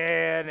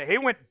 And he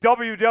went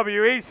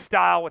WWE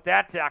style with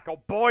that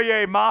tackle.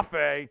 Boye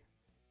Mafe.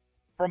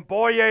 From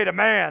Boye to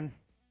man.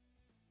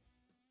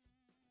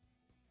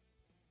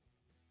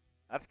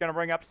 That's going to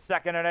bring up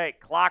 2nd and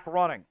 8. Clock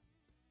running.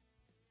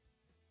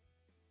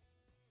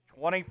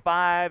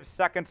 25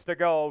 seconds to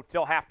go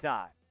till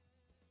halftime.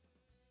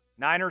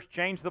 Niners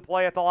change the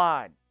play at the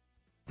line.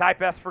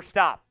 Type S for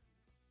stop.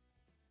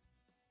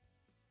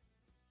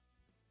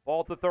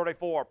 Ball to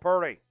 34.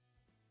 Purdy.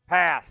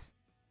 Pass.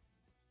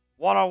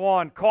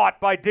 1-on-1. Caught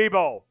by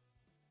Deebo.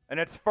 And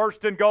it's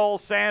 1st and goal,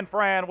 San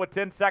Fran, with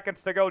 10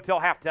 seconds to go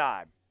till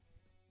halftime.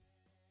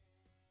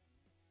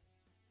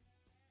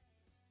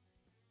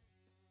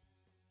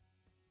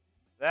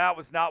 That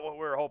was not what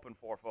we were hoping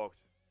for, folks.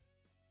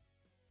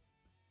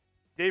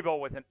 Deebo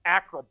with an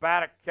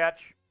acrobatic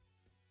catch.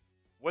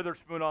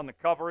 Witherspoon on the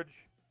coverage.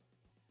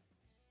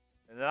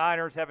 And the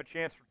Niners have a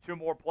chance for 2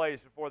 more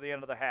plays before the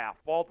end of the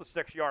half. Ball at the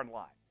 6-yard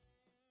line.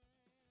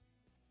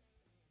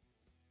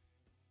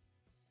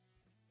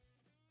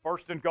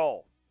 First and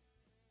goal.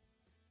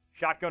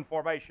 Shotgun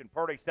formation.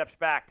 Purdy steps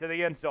back to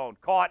the end zone.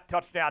 Caught.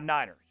 Touchdown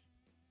Niners.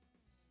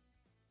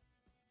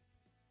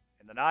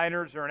 And the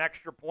Niners are an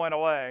extra point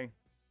away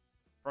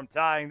from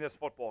tying this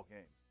football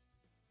game.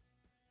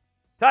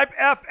 Type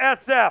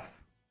FSF.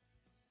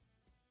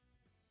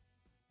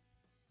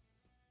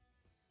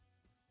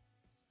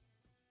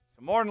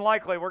 So more than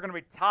likely, we're going to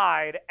be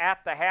tied at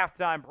the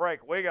halftime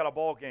break. We got a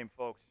bowl game,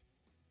 folks.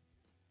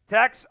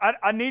 Tex,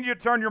 I need you to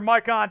turn your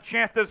mic on.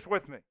 Chant this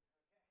with me.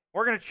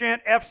 We're going to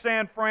chant F.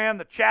 San Fran.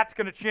 The chat's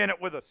going to chant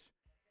it with us.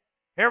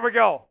 Here we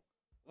go.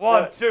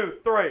 1, 2,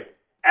 3.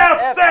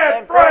 F.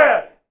 San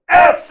Fran!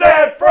 F.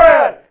 San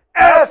Fran!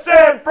 F.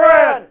 San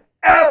Fran!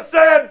 F.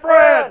 San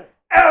Fran!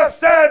 F.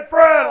 San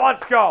Fran!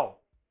 Let's go.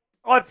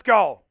 Let's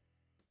go.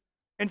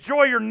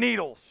 Enjoy your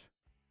needles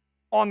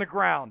on the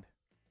ground.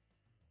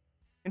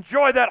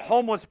 Enjoy that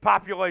homeless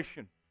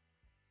population.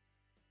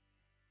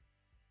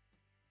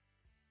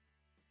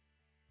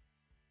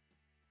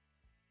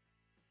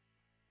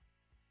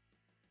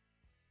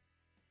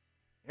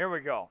 Here we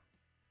go.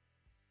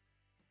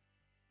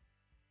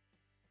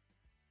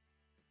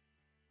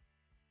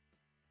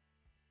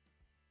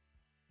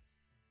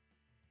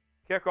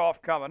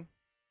 Kickoff coming.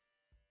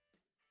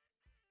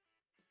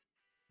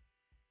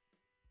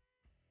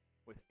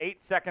 With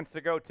 8 seconds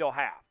to go till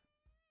half.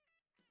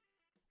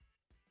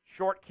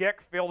 Short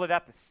kick, fielded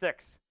at the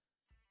 6.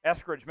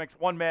 Eskridge makes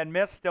one man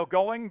miss, still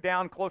going,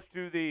 down close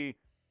to the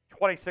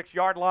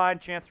 26-yard line.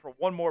 Chance for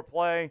one more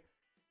play,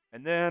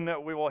 and then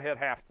we will hit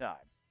halftime.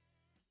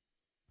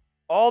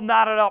 All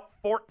knotted up,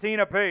 14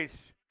 apiece.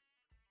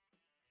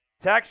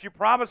 Tex, you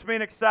promised me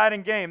an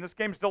exciting game. This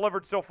game's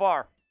delivered so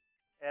far.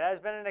 It has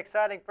been an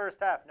exciting first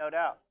half, no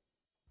doubt.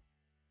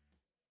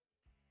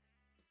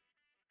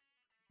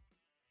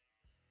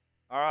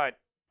 All right,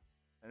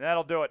 and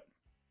that'll do it.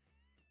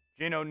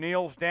 Geno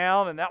kneels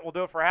down, and that will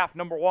do it for half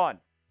number 1.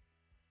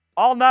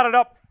 All knotted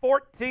up,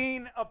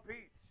 14 apiece.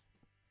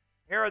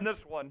 Here in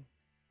this one,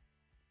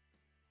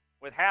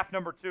 with half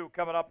number 2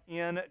 coming up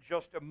in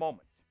just a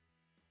moment.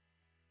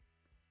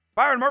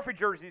 Byron Murphy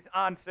jerseys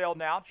on sale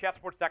now.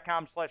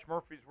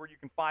 Chatsports.com/Murphy is where you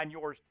can find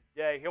yours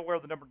today. He'll wear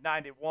the number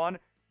 91.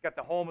 Got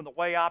the home and the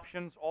way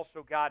options.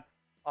 Also got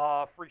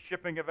free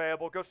shipping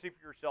available. Go see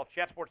for yourself.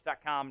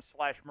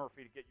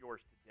 Chatsports.com/Murphy to get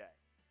yours today.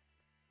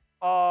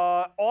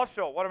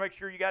 Also, want to make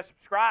sure you guys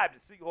subscribe to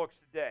Seahawks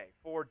Today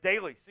for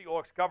daily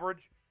Seahawks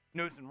coverage,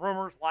 news and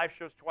rumors, live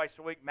shows twice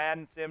a week,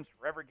 Madden Sims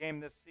for every game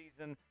this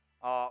season.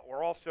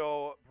 We're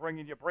also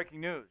bringing you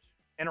breaking news,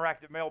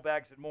 interactive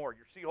mailbags, and more.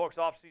 Your Seahawks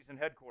offseason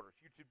headquarters,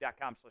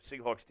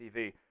 youtube.com/Seahawks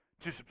TV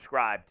to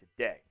subscribe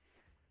today.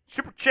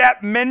 Super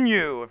Chat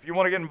menu if you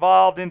want to get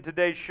involved in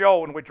today's show.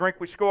 When we drink,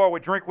 we score. We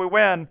drink, we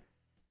win.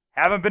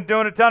 Haven't been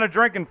doing a ton of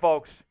drinking,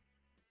 folks.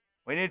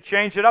 We need to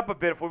change it up a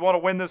bit if we want to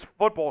win this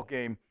football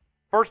game.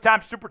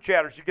 First-time Super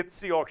Chatters, you get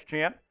the Seahawks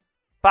chant.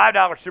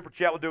 $5 Super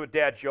Chat will do a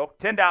dad joke.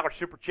 $10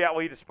 Super Chat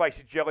will eat a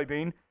spicy jelly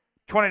bean.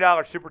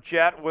 $20 Super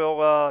Chat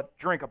will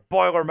drink a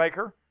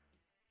Boilermaker.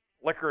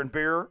 Liquor and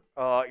beer,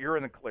 you're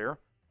in the clear.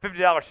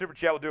 $50 Super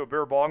Chat will do a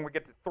beer bong. We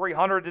get to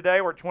 300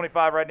 today. We're at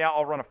 25 right now.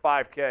 I'll run a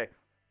 5K.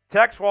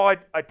 Tex, while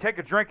I take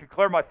a drink and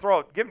clear my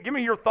throat, give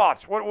me your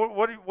thoughts.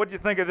 What do you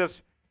think of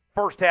this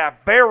first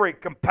half? Very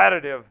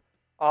competitive.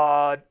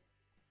 And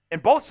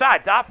both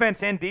sides,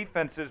 offense and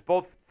defenses,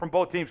 from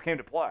both teams came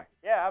to play.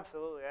 Yeah,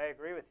 absolutely. I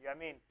agree with you. I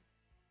mean,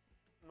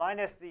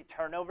 minus the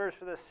turnovers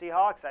for the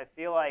Seahawks, I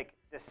feel like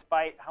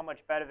despite how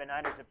much better the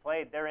Niners have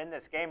played, they're in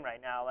this game right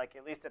now. Like,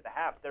 at least at the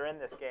half, they're in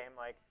this game.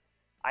 Like,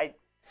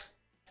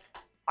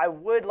 I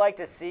would like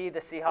to see the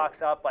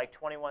Seahawks up like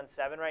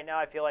 21-7 right now.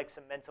 I feel like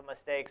some mental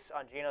mistakes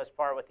on Geno's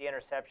part with the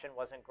interception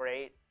wasn't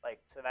great. Like,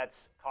 so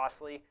that's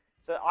costly.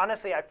 So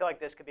honestly, I feel like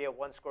this could be a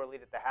one-score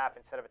lead at the half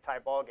instead of a tie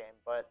ball game.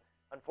 But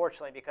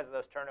unfortunately, because of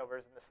those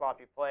turnovers and the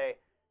sloppy play,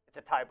 it's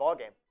a tie ball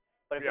game.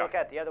 But if you look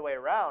at it the other way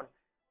around,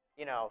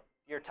 you know,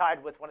 you're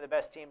tied with one of the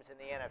best teams in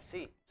the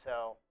NFC.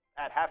 So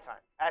at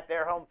halftime, at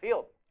their home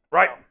field.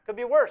 Right. So, could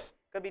be worse.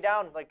 Could be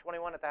down like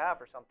 21 at the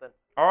half or something.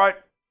 All right.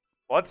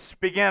 Let's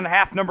begin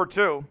half number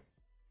 2.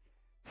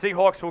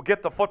 Seahawks will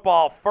get the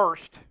football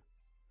first.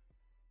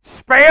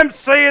 Spam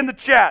C in the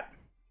chat.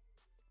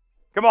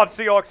 Come on,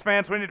 Seahawks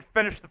fans. We need to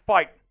finish the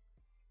fight.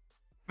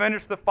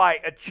 Finish the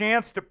fight. A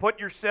chance to put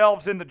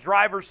yourselves in the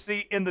driver's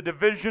seat in the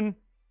division.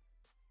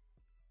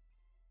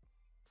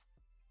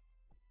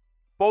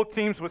 Both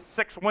teams with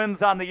 6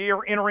 wins on the year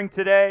entering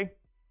today.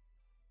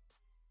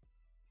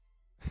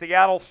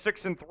 Seattle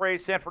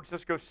 6-3, San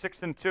Francisco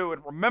 6-2.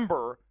 And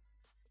remember,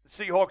 the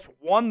Seahawks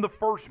won the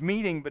first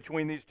meeting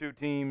between these two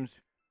teams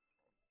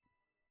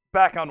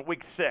back on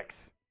week 6.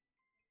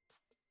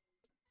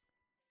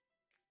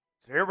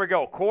 So here we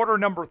go. Quarter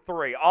number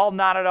 3. All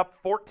knotted up,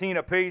 14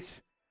 apiece.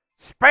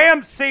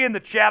 Spam C in the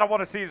chat. I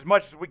want to see as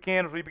much as we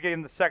can as we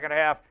begin the second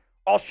half.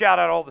 I'll shout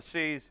out all the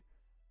C's.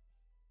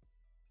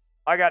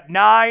 I got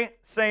Nye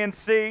saying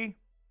C.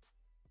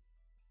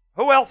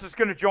 Who else is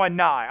going to join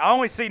Nye? I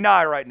only see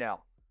Nye right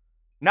now.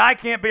 Nye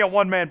can't be a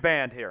one-man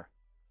band here.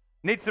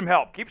 Need some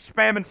help. Keep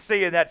spamming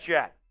C in that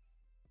chat.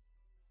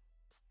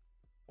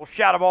 We'll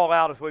shout them all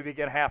out as we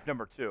begin half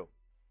number 2.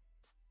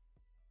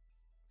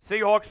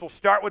 Seahawks will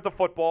start with the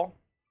football.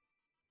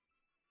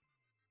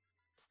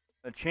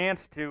 A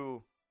chance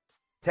to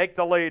take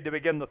the lead to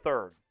begin the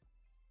third.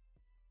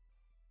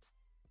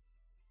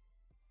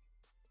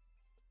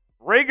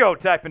 Rigo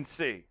typing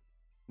C.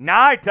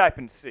 Nye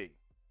typing C.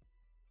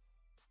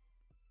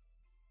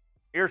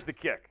 Here's the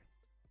kick.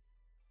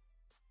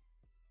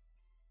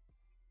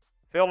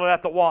 Fielded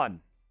at the 1.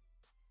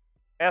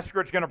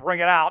 Eskridge going to bring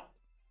it out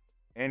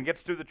and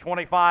gets to the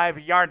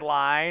 25-yard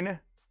line.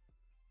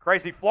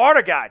 Crazy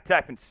Florida guy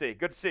typing C.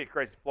 Good to see you,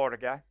 crazy Florida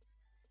guy.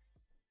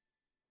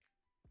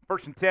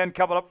 1st and 10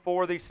 coming up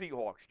for the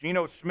Seahawks.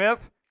 Geno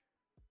Smith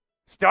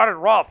started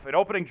rough. An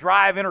opening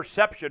drive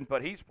interception,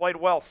 but he's played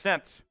well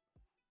since.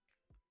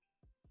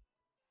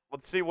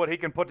 Let's see what he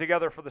can put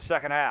together for the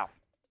second half.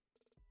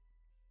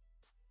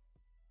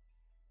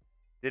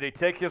 Did he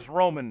take his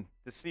Roman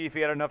to see if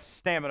he had enough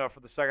stamina for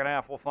the second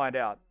half? We'll find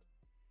out.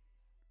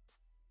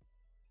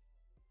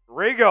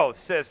 Rigo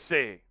says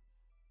C.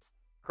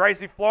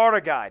 Crazy Florida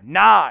guy.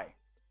 Nye.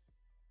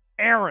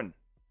 Aaron.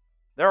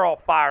 They're all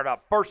fired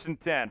up. 1st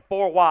and 10.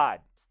 4 wide.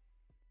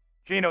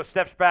 Geno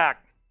steps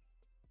back.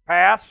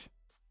 Pass.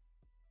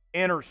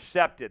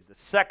 Intercepted. The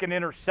second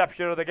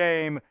interception of the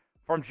game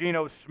from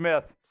Geno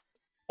Smith.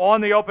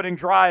 On the opening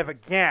drive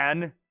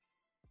again,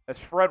 as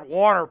Fred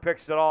Warner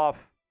picks it off,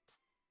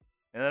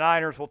 and the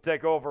Niners will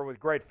take over with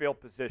great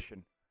field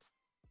position.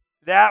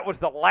 That was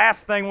the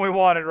last thing we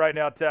wanted right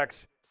now, Tex,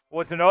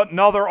 was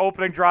another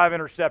opening drive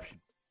interception.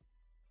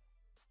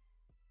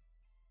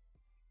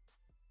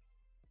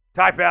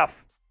 Type F.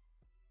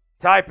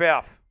 Type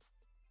F.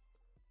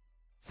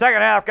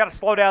 Second half, got to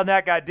slow down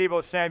that guy,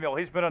 Deebo Samuel.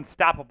 He's been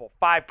unstoppable.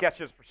 5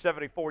 catches for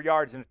 74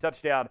 yards and a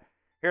touchdown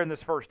here in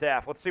this first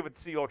half. Let's see what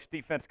the Seahawks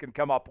defense can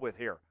come up with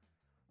here.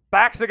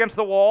 Backs against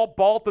the wall.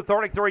 Ball at the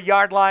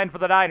 33-yard line for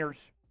the Niners.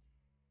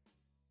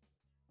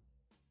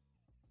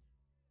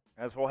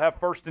 As we'll have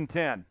 1st and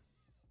 10.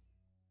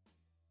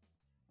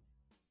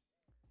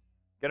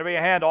 Going to be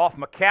a handoff.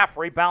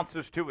 McCaffrey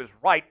bounces to his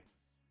right.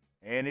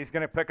 And he's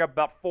going to pick up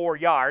about 4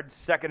 yards.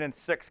 2nd and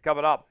 6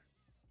 coming up.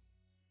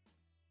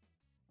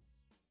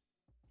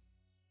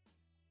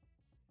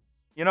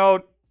 You know,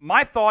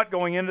 my thought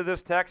going into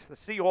this, Tex, the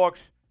Seahawks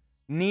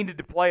needed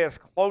to play as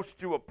close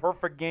to a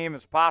perfect game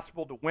as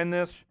possible to win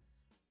this.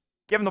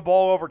 Giving the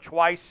ball over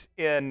twice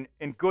in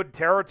good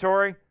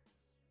territory,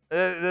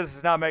 this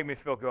does not make me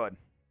feel good.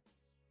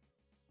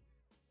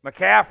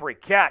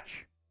 McCaffrey,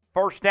 catch.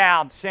 1st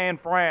down, San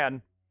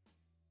Fran.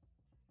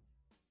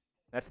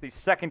 That's the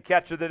second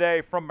catch of the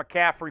day from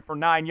McCaffrey for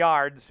 9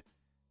 yards.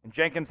 And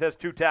Jenkins has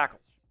 2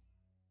 tackles.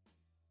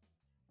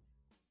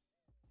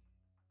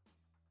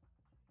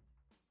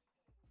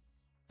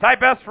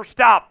 Type S for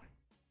stop.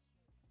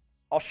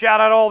 I'll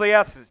shout out all the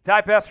S's.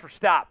 Type S for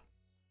stop.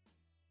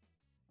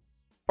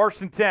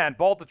 1st and 10.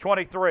 Ball to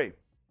 23.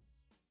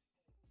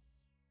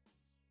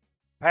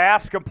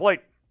 Pass complete.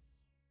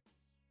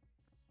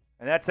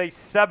 And that's a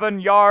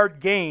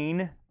 7-yard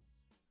gain.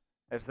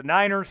 As the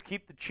Niners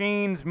keep the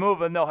chains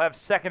moving, they'll have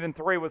 2nd and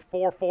 3 with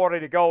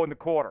 4:40 to go in the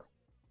quarter.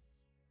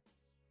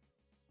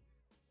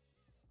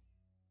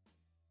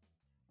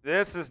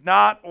 This is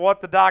not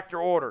what the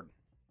doctor ordered.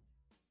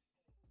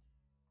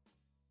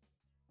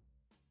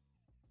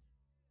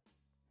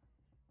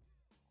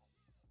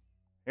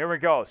 Here we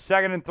go.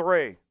 2nd and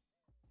 3.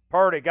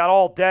 Purdy got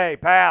all day.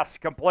 Pass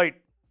complete.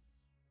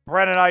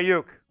 Brandon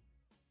Aiyuk.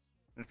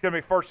 It's going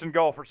to be 1st and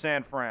goal for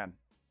San Fran.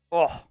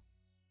 Oh.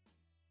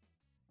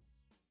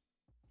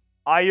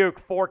 Aiyuk,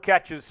 4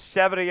 catches,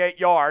 78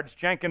 yards.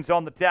 Jenkins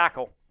on the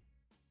tackle.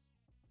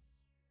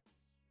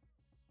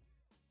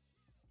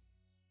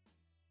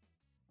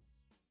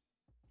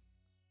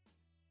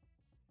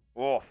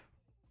 Oof.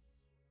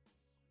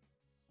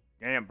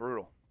 Damn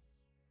brutal.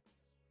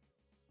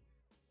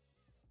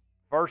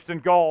 1st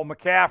and goal.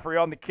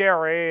 McCaffrey on the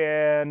carry,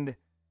 and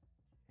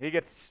he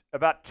gets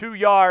about 2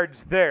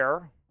 yards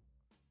there.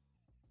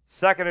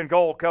 2nd and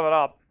goal coming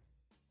up.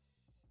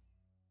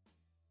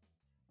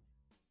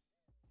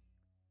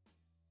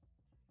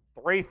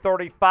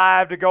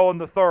 .335 to go in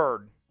the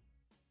third.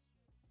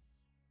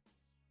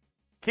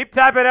 Keep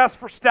typing S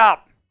for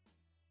stop.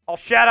 I'll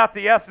shout out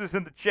the S's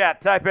in the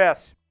chat. Type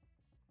S.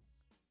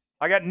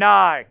 I got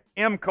Nye,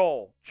 M.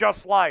 Cole,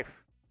 Just Life.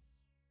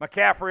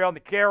 McCaffrey on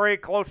the carry,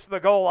 close to the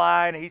goal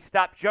line. He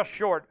stopped just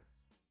short.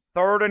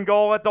 3rd and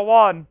goal at the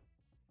 1.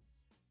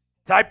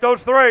 Type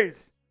those 3s.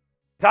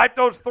 Type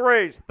those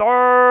 3s.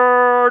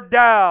 3rd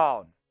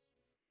down.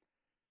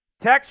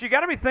 Tex, you got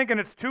to be thinking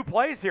it's 2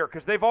 plays here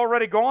because they've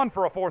already gone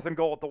for a 4th and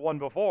goal at the 1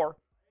 before.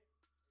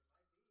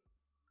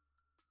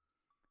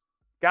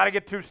 Got to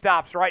get 2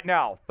 stops right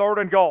now.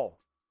 3rd and goal.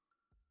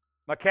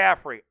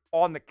 McCaffrey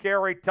on the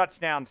carry,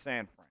 touchdown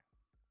San Fran.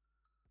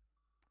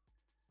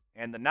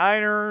 And the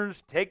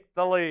Niners take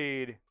the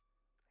lead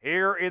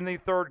here in the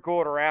 3rd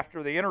quarter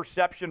after the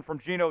interception from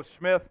Geno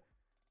Smith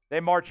They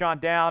march on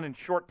down in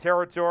short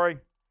territory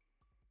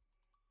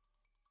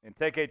and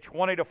take a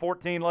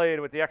 20-14 lead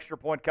with the extra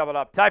point coming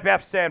up. Type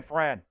F San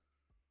Fran.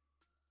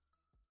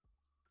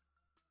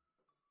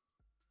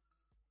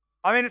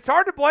 I mean, it's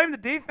hard to blame the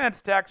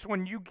defense, Tex,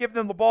 when you give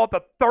them the ball at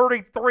the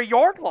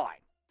 33-yard line.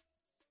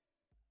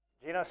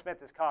 Geno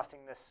Smith is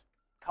costing the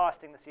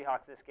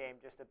Seahawks this game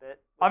just a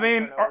bit. I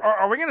mean,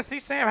 are we going to see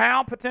Sam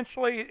Howell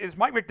potentially? Is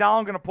Mike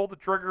Macdonald going to pull the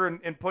trigger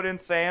and put in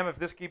Sam if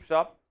this keeps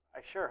up? I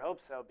sure hope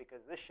so,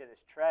 because this shit is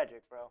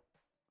tragic, bro.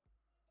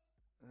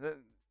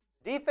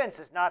 Defense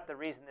is not the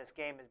reason this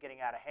game is getting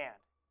out of hand.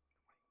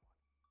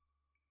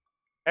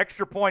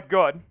 Extra point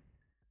good.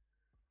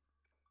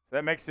 So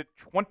that makes it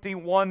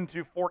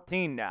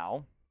 21-14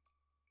 now.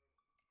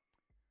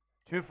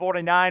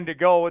 2:49 to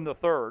go in the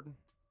third.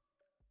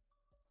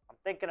 I'm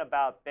thinking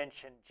about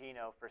benching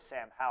Geno for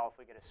Sam Howell if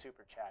we get a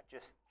super chat.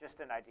 Just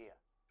an idea.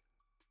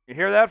 You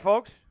hear that,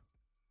 folks?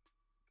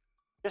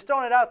 Just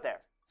throwing it out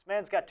there. This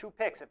man's got 2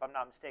 picks, if I'm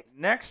not mistaken.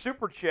 Next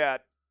super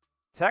chat,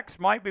 Tex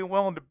might be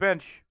willing to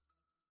bench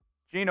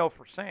Geno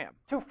for Sam.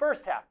 2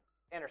 first-half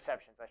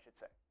interceptions, I should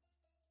say.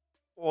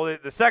 Well,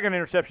 the second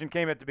interception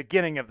came at the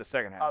beginning of the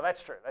second half. Oh,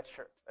 that's true. That's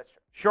true. That's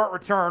true. Short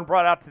return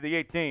brought out to the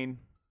 18.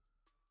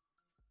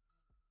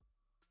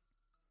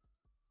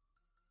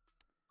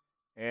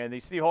 And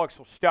the Seahawks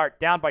will start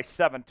down by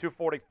 7,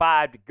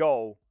 2:45 to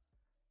go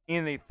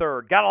in the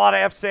third. Got a lot of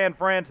F San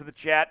Frans in the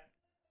chat.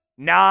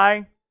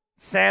 Nye,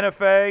 Santa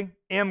Fe,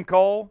 M.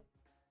 Cole.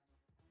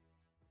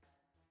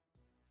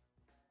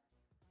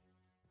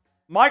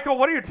 Michael,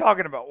 what are you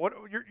talking about?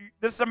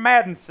 This is a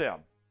Madden sim.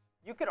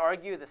 You could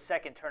argue the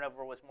second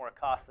turnover was more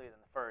costly than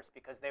the first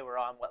because they were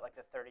on, like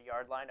the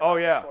 30-yard line? Oh,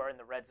 yeah. Score in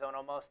the red zone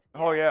almost?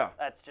 Oh, yeah.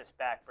 That's just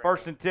backbreaking.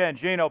 1st and 10,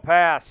 Geno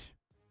pass.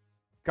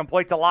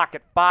 Complete to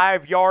Lockett.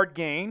 5-yard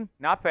gain.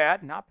 Not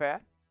bad, not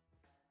bad.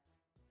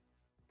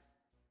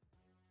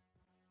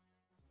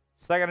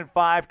 2nd and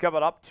 5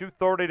 coming up.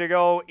 2:30 to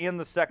go in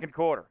the second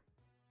quarter.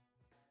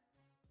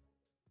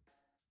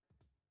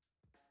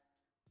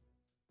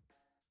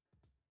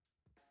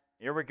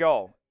 Here we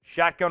go.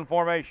 Shotgun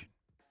formation.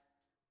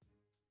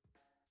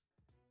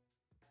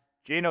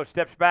 Geno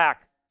steps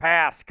back.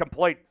 Pass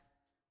complete.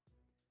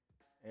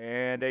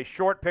 And a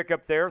short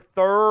pickup there.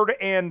 3rd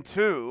and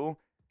 2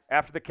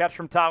 after the catch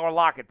from Tyler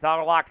Lockett.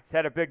 Tyler Lockett's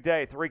had a big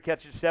day. 3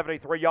 catches,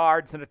 73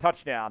 yards, and a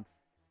touchdown.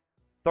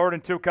 3rd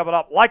and 2 coming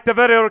up. Like the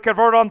video to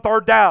convert on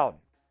 3rd down.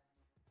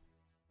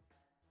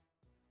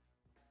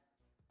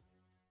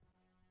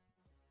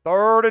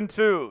 3rd and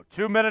 2.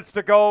 2 minutes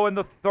to go in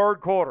the third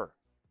quarter.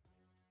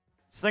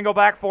 Single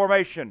back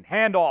formation.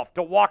 Handoff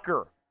to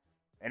Walker.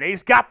 And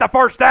he's got the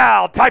first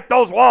down. Type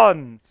those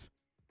ones.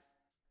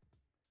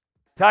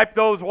 Type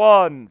those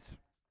ones.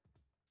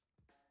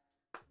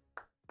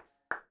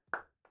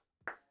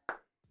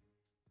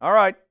 All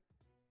right.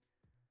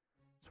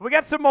 So we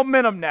got some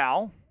momentum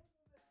now.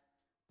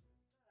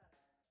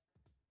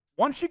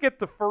 Once you get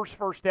the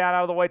first down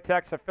out of the way,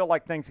 Tex, I feel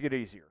like things get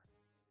easier.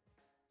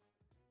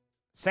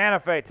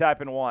 Santa Fe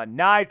typing 1.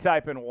 Nye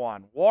typing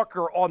 1.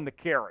 Walker on the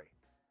carry.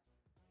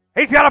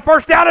 He's got a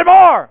first down and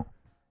more.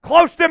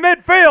 Close to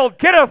midfield,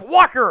 Kenneth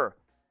Walker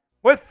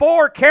with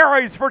 4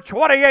 carries for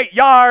 28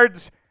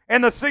 yards,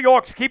 and the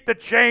Seahawks keep the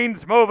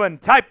chains moving.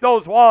 Type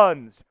those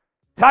ones.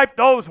 Type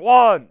those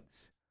ones.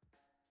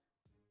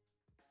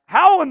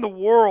 How in the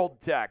world,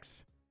 Tex,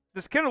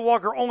 does Kenneth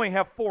Walker only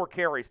have 4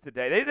 carries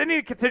today? They need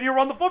to continue to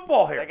run the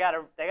football here. They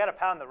got to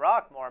pound the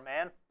rock more,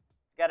 man.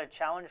 Got to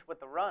challenge with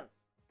the run.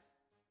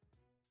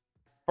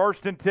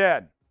 1st and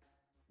 10.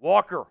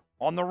 Walker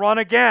on the run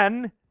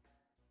again.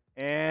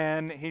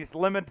 And he's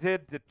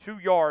limited to 2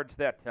 yards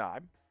that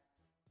time.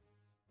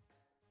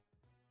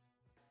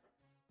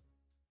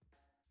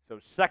 So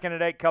 2nd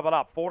and 8 coming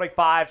up.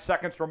 45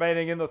 seconds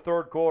remaining in the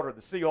third quarter.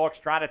 The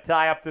Seahawks trying to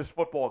tie up this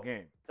football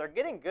game. They're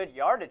getting good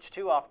yardage,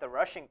 too, off the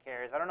rushing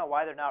carries. I don't know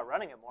why they're not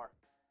running it more.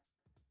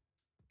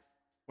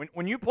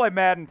 When you play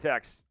Madden,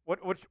 Tex,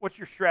 what's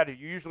your strategy?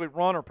 You usually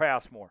run or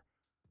pass more?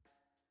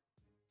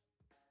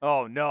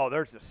 Oh, no,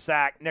 there's a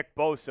sack. Nick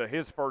Bosa,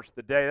 his first of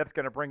the day. That's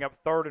going to bring up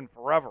 3rd and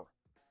forever.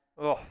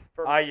 Oh,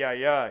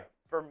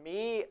 For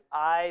me,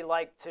 I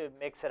like to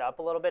mix it up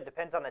a little bit.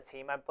 Depends on the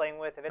team I'm playing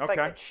with. If it's like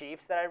the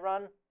Chiefs that I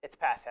run, it's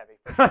pass heavy.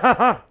 For sure.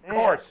 Of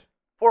course.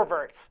 4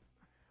 verts.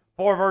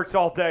 4 verts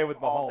all day with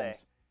Mahomes. All day.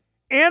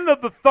 End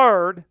of the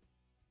third.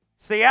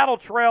 Seattle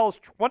trails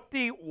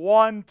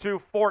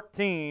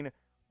 21-14.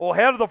 We'll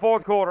head to the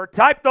fourth quarter.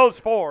 Type those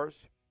 4s.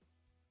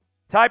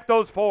 Type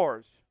those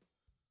 4s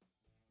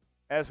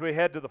as we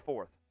head to the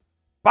fourth.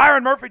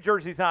 Byron Murphy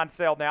jerseys on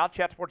sale now.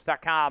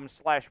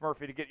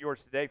 Chatsports.com/Murphy to get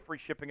yours today. Free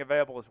shipping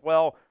available as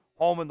well.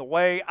 Home and the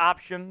way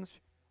options.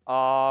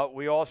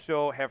 We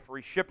also have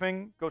free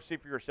shipping. Go see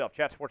for yourself.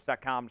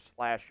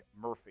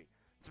 Chatsports.com/Murphy.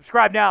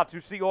 Subscribe now to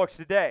Seahawks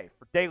Today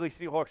for daily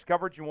Seahawks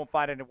coverage you won't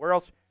find anywhere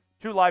else.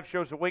 2 live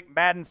shows a week.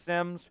 Madden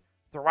Sims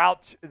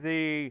throughout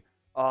the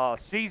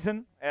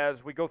season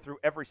as we go through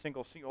every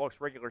single Seahawks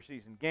regular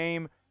season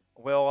game.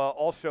 We'll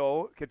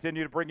also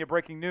continue to bring you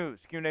breaking news,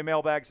 Q&A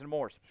mailbags, and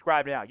more.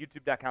 Subscribe now,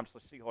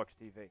 youtube.com/Seahawks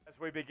TV. As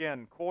we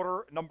begin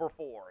quarter number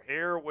 4,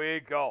 here we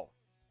go.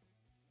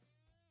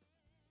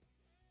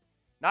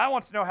 Now, I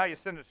want to know how you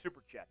send a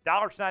super chat.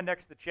 $sign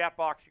next to the chat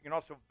box. You can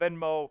also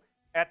Venmo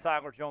at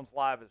Tyler Jones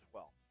Live as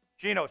well.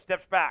 Geno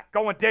steps back,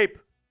 going deep.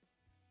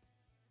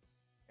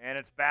 And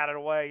it's batted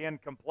away,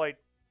 incomplete.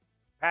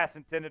 Pass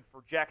intended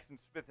for Jackson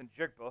Smith and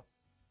Jigba.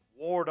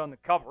 Ward on the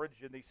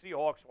coverage, and the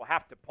Seahawks will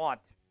have to punt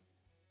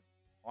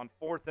on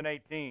 4th and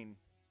 18.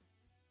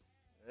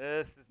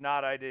 This is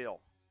not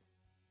ideal.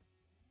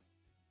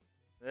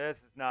 This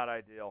is not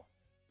ideal.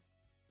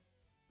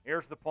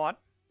 Here's the punt.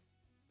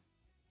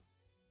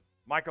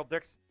 Michael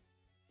Dixon.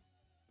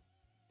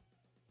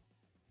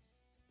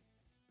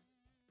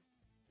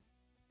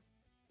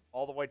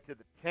 All the way to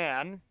the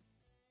 10.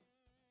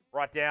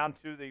 Brought down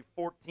to the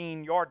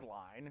 14-yard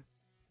line.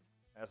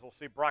 As we'll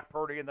see Brock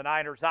Purdy and the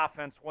Niners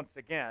offense once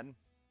again.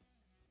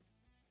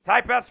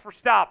 Type S for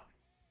stop.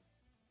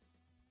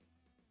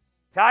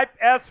 Type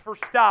S for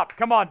stop.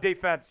 Come on,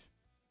 defense.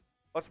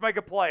 Let's make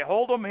a play.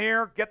 Hold them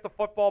here. Get the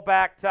football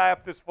back. Tie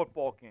up this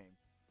football game.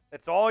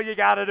 That's all you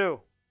got to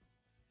do.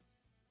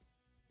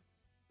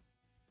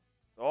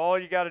 That's all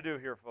you got to do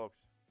here, folks.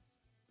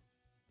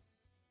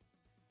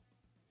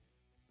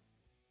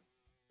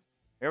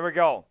 Here we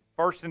go.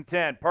 1st and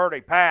 10. Purdy,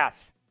 pass.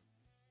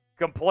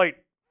 Complete.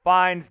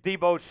 Finds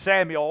Deebo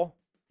Samuel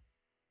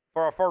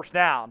for a first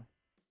down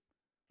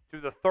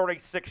to the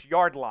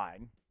 36-yard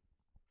line.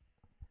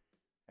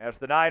 As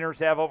the Niners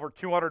have over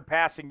 200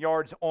 passing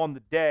yards on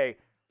the day.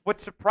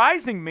 What's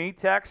surprising me,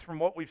 Tex, from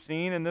what we've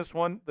seen in this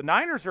one, the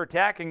Niners are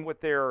attacking with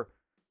their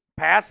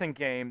passing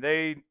game.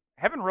 They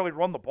haven't really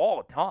run the ball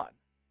a ton.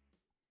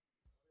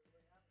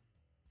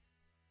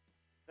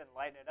 Been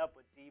lighting it up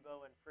with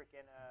Deebo and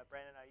freaking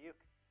Brandon Aiyuk.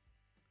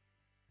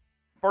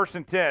 1st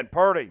and 10.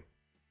 Purdy,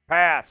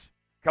 pass.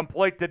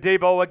 Complete to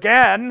Deebo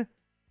again.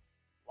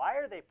 Why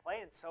are they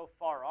playing so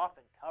far off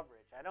in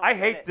coverage? I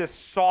hate this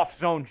soft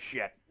zone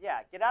shit. Yeah,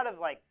 get out of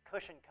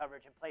cushion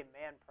coverage and play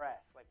man press.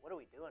 What are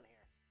we doing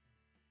here?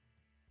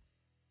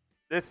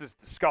 This is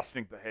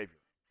disgusting behavior.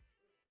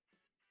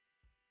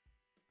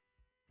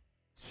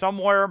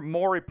 Somewhere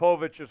Maury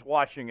Povich is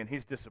watching and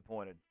he's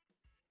disappointed.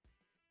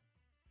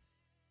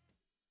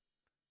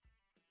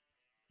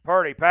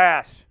 Purdy,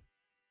 pass.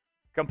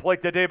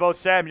 Complete to Deebo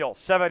Samuel.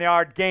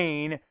 7-yard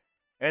gain.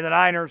 And the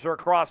Niners are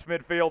across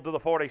midfield to the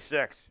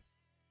 46.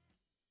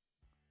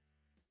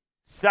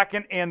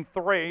 2nd and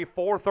 3,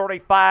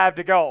 4:35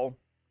 to go.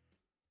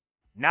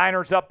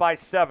 Niners up by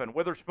 7.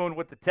 Witherspoon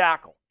with the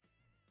tackle.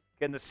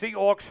 Can the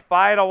Seahawks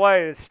find a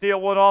way to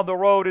steal one on the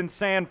road in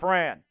San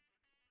Fran?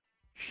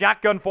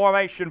 Shotgun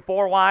formation,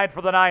 4 wide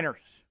for the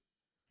Niners.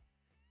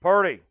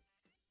 Purdy,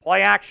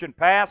 play action,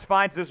 pass,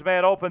 finds his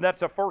man open.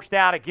 That's a first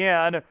down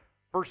again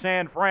for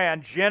San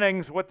Fran.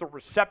 Jennings with the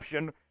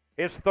reception.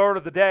 His 3rd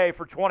of the day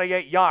for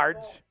 28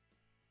 yards.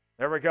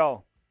 There we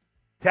go.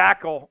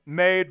 Tackle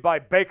made by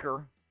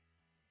Baker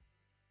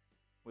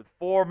with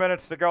 4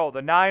 minutes to go.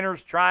 The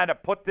Niners trying to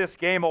put this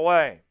game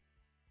away.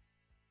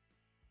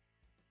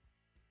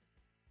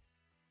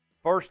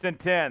 1st and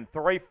 10,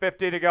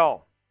 3:50 to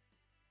go.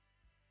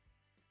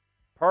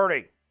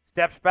 Purdy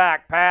steps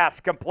back, pass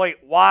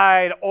complete,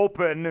 wide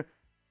open.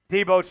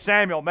 Deebo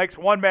Samuel makes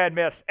one man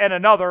miss and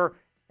another,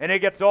 and he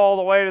gets all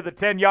the way to the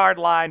 10-yard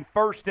line.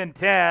 1st and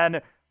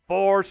 10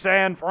 for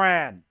San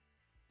Fran.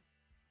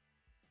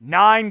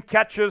 9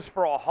 catches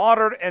for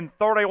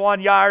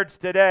 131 yards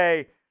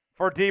today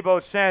for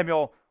Deebo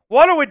Samuel.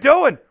 What are we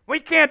doing? We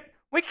can't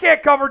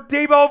cover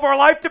Deebo if our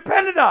life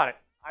depended on it.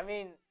 I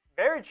mean,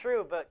 very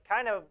true, but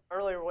kind of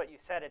earlier what you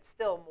said, it's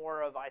still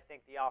more of, I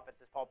think, the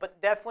offense's fault.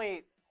 But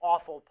definitely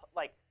awful.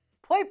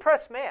 Play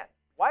press man.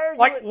 Why are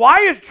you... why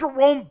is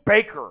Jerome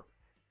Baker?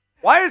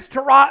 Why is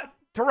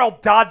Terrell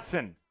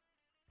Dodson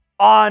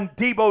on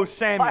Deebo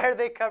Samuel? Why are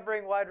they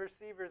covering wide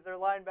receivers? They're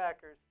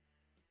linebackers.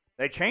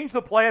 They changed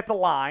the play at the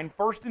line.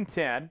 1st and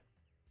 10.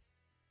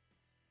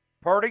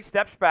 Purdy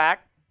steps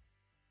back.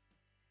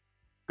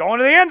 Going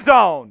to the end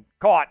zone.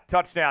 Caught.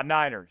 Touchdown,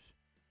 Niners.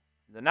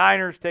 The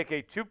Niners take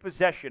a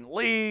 2-possession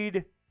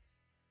lead,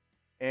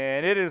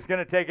 and it is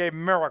going to take a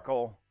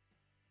miracle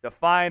to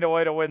find a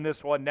way to win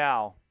this one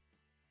now.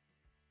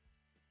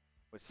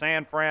 With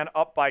San Fran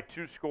up by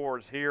 2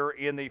 scores here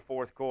in the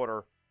 4th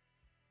quarter.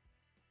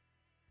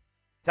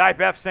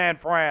 Type F San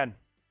Fran.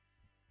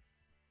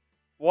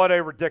 What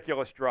a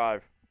ridiculous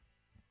drive.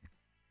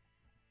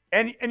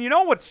 And you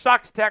know what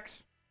sucks, Tex,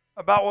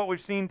 about what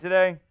we've seen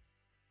today?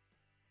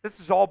 This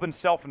has all been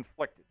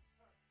self-inflicted.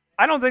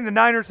 I don't think the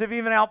Niners have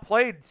even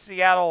outplayed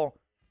Seattle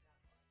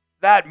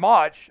that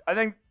much. I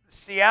think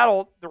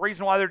Seattle, the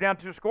reason why they're down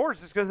 2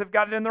 scores is because they've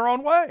gotten in their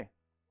own way.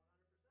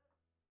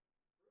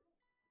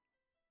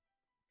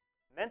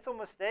 Mental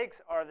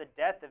mistakes are the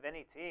death of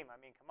any team.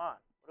 I mean, come on.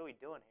 What are we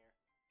doing here?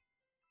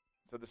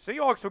 So the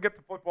Seahawks will get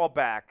the football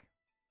back,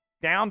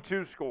 down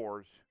 2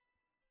 scores,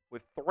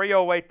 with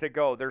 3:08 to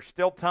go. There's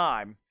still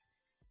time,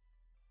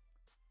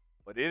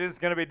 but it is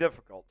going to be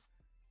difficult.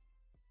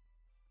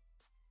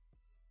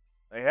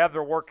 They have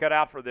their work cut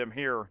out for them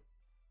here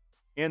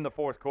in the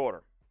fourth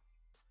quarter.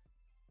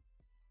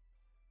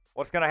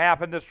 What's going to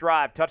happen this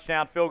drive?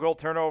 Touchdown, field goal,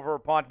 turnover,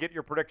 punt. Get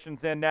your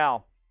predictions in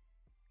now.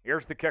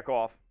 Here's the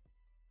kickoff.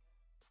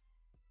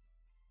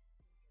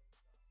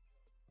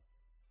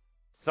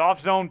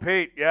 Soft zone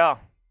Pete, yeah.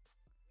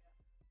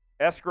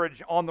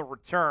 Eskridge on the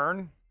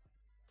return.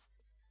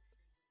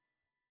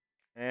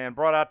 And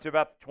brought out to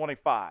about the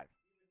 25.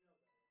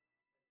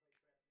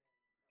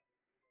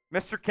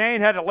 Mr.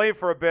 Kane had to leave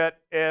for a bit,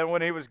 and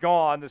when he was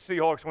gone, the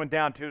Seahawks went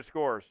down 2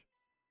 scores.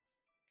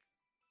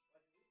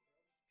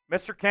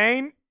 Mr.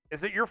 Kane,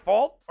 is it your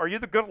fault? Are you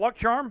the good luck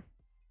charm?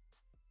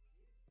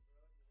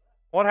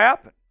 What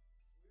happened?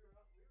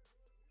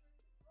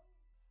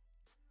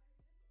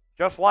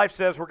 Just Life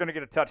says we're going to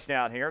get a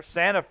touchdown here.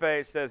 Santa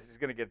Fe says he's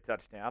going to get a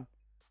touchdown.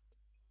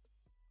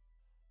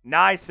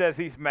 Nye says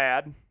he's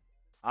mad.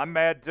 I'm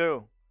mad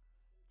too.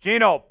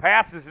 Geno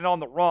passes it on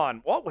the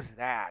run. What was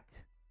that?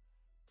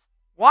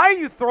 Why are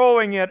you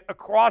throwing it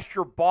across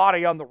your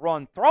body on the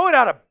run? Throw it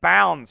out of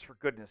bounds, for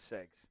goodness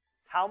sakes.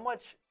 How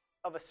much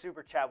of a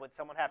super chat would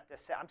someone have to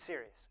say? I'm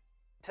serious.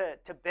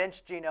 To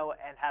bench Geno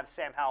and have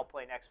Sam Howell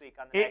play next week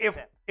on the next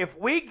sim. If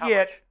we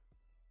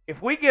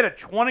get a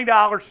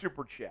 $20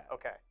 super chat,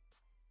 okay,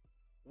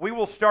 we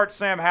will start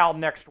Sam Howell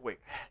next week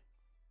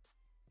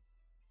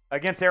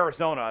against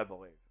Arizona, I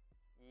believe.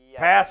 Yeah.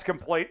 Pass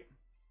complete.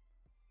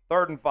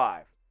 3rd and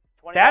 5.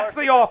 That's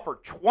the offer.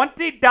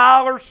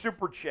 $20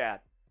 super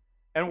chat.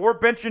 And we're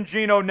benching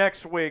Geno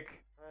next week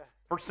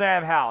for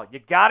Sam Howell. You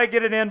got to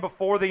get it in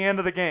before the end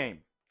of the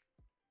game.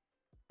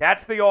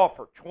 That's the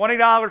offer.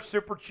 $20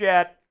 super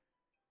chat,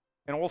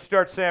 and we'll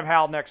start Sam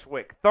Howell next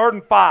week. 3rd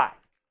and 5.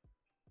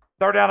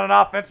 3rd down on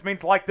offense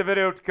means like the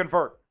video to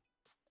convert.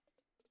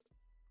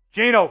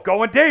 Geno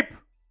going deep.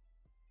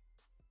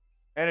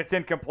 And it's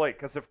incomplete,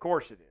 because of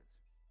course it is.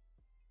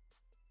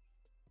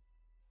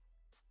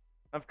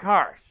 Of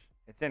course,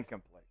 it's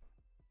incomplete.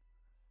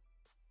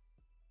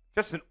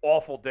 Just an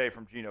awful day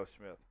from Geno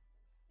Smith.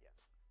 Yes.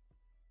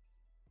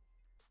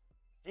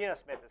 Geno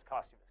Smith has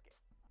cost you this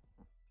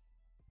game.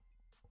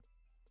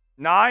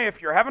 Nye,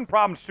 if you're having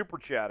problems super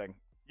chatting,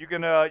 you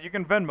can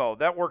Venmo.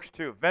 That works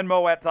too.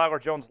 Venmo at Tyler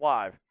Jones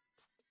Live.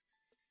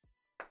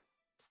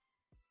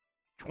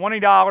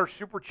 $20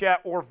 super chat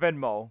or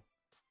Venmo,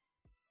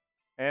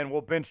 and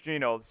we'll bench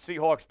Geno. The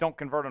Seahawks don't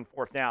convert on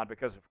 4th down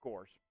because, of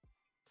course.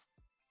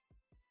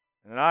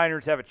 And the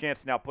Niners have a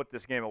chance to now put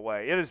this game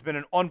away. It has been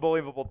an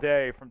unbelievable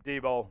day from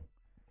Deebo.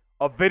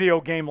 A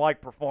video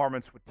game-like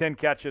performance with 10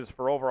 catches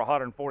for over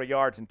 140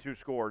 yards and 2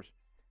 scores.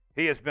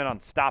 He has been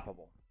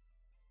unstoppable.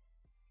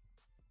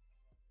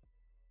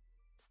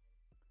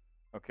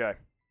 Okay.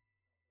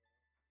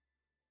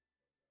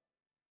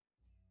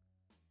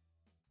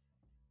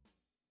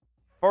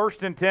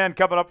 First and 10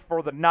 coming up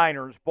for the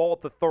Niners. Ball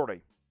at the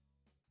 30.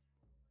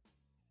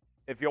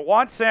 If you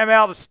want Sam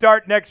Howell to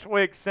start next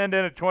week, send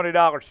in a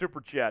 $20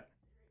 super chat.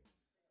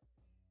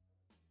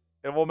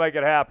 And we'll make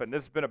it happen.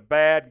 This has been a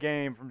bad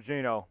game from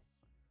Geno.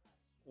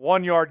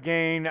 1-yard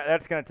gain.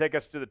 That's going to take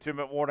us to the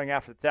 2-minute warning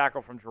after the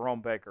tackle from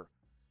Jerome Baker.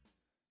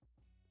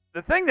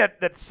 The thing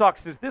that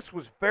sucks is this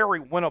was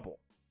very winnable.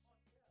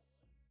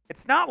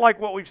 It's not like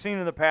what we've seen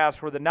in the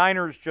past where the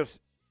Niners just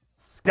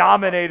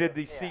dominated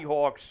the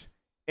Seahawks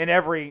in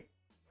every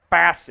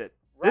facet.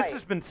 Right. This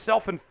has been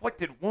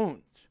self-inflicted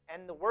wounds.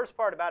 And the worst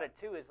part about it,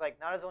 too, is like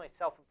not as only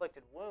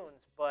self-inflicted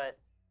wounds, but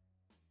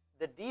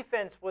the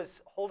defense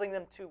was holding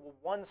them to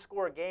a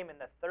 1-score game in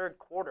the 3rd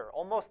quarter,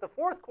 almost the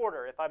 4th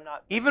quarter, if I'm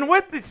not mistaken. Even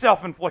with the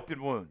self-inflicted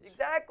wounds.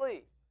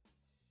 Exactly.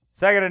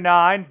 2nd and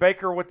 9,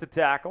 Baker with the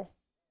tackle.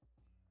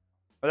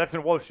 Or that's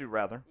in Wosu,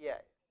 rather. Yeah.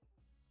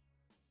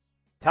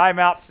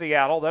 Timeout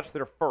Seattle. That's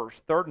their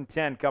first. 3rd and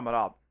 10 coming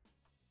up.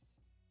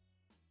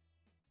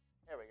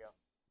 There we go.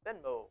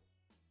 Venmo.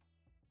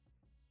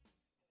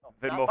 Oh,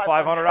 Venmo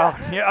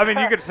 $500. Yeah, I mean,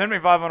 you could send me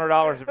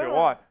 $500 if you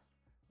want.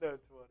 No, 20.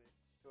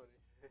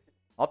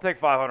 I'll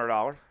take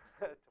 $500.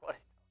 20.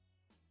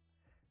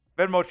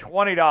 Venmo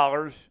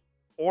 $20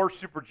 or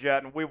Super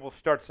Jet, and we will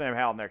start Sam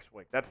Howell next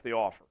week. That's the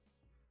offer.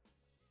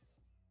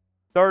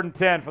 3rd and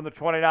 10 from the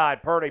 29.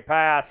 Purdy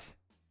pass.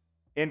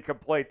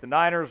 Incomplete. The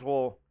Niners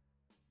will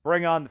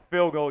bring on the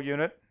field goal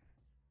unit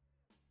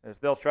as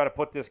they'll try to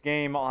put this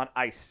game on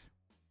ice.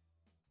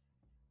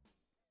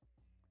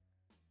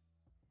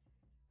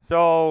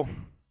 So,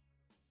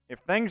 if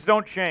things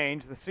don't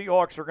change, the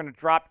Seahawks are going to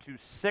drop to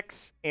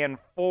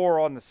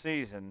 6-4 on the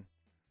season.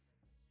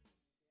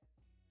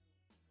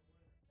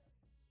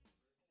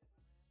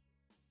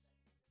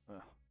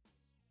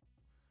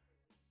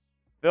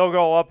 They'll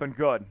go up and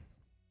good.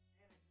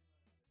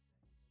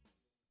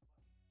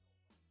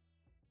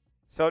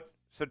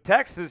 So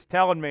Tex is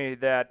telling me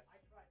that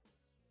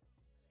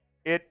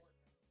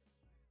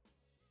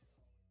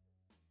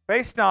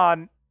based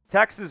on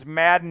Tex's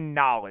Madden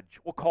knowledge,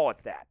 we'll call it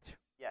that.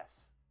 Yes.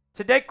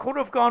 Today could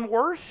have gone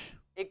worse?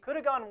 It could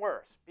have gone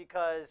worse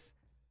because,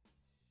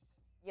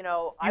 you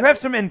know. You have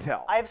some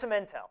intel. I have some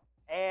intel.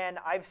 And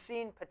I've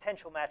seen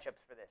potential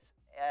matchups for this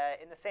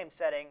in the same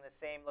setting, the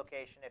same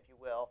location, if you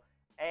will.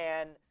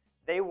 And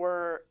they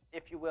were,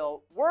 if you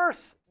will,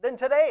 worse than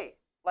today.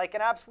 Like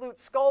an absolute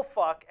skull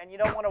fuck, and you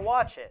don't want to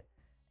watch it.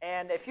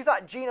 And if you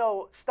thought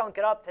Geno stunk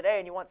it up today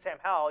and you want Sam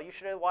Howell, you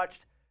should have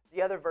watched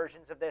the other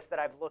versions of this that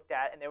I've looked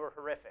at, and they were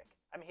horrific.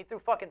 I mean, he threw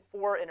fucking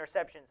 4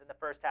 interceptions in the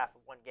first half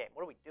of one game.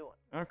 What are we doing?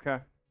 Okay.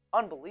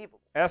 Unbelievable.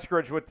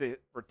 Eskridge with the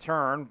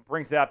return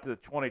brings it out to the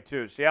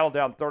 22. Seattle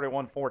down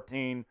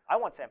 31-14. I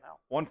want Sam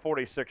Howell.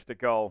 1:46 to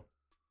go.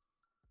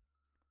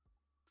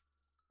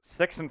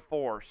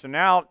 6-4. So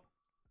now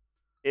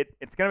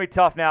it's going to be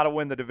tough now to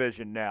win the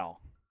division now.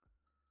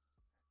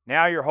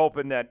 Now you're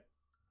hoping that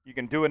you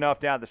can do enough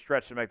down the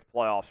stretch to make the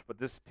playoffs, but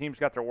this team's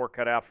got their work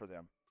cut out for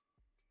them.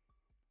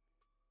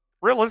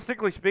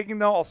 Realistically speaking,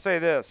 though, I'll say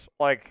this.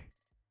 Like,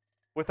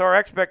 with our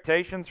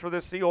expectations for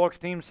this Seahawks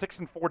team,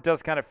 6-4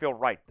 does kind of feel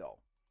right, though.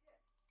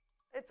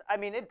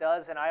 It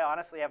does, and I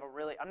honestly have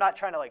I'm not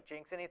trying to, like,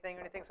 jinx anything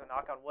or anything, so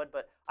knock on wood,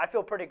 but I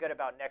feel pretty good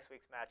about next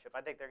week's matchup.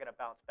 I think they're going to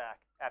bounce back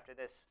after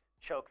this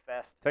choke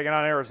fest. Taking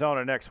on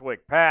Arizona next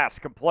week. Pass,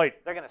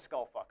 complete. They're going to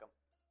skull fuck them.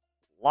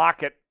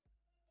 Lockett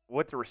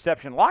with the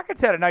reception.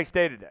 Lockett's had a nice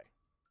day today.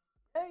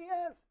 Yeah, he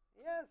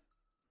has.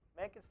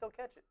 Man can still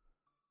catch it.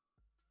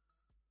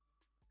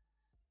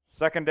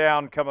 Second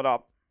down coming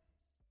up.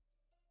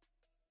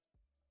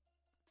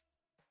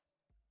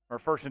 Or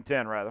 1st and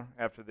 10, rather,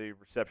 after the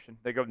reception.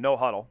 They go no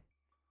huddle.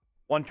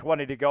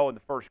 1:20 to go in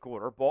the fourth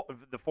quarter. Ball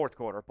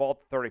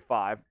at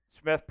 35.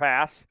 Smith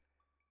pass.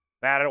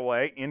 Batted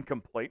away.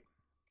 Incomplete.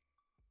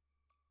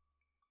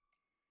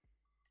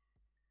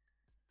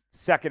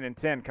 2nd and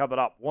 10 coming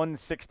up.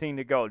 1:16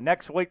 to go.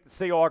 Next week, the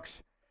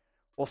Seahawks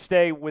will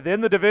stay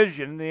within the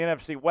division, the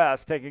NFC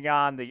West, taking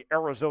on the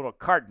Arizona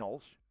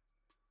Cardinals,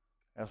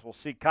 as we'll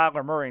see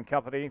Kyler Murray and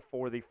company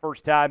for the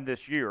first time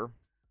this year.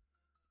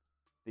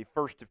 The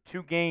first of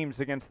 2 games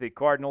against the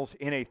Cardinals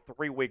in a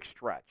 3-week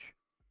stretch.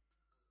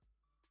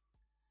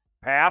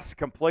 Pass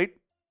complete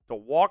to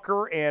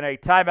Walker and a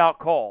timeout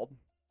called,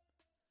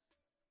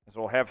 as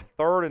we'll have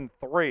 3rd and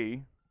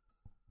 3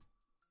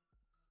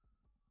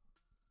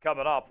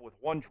 coming up with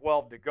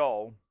 1:12 to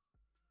go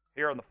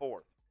here in the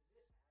 4th.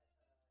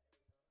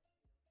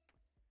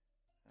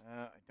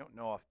 I don't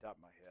know off the top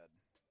of my head.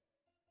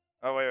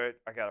 Oh, wait,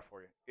 I got it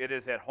for you. It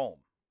is at home.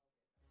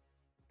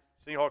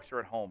 Seahawks are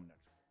at home next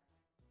week.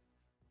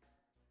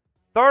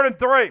 3rd and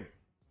 3.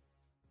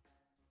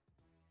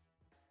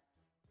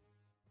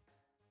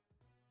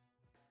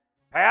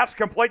 Pass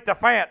complete to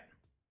Fant.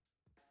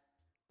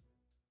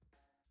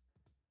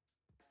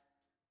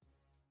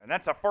 And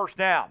that's a first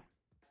down.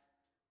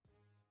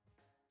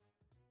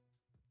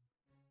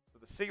 So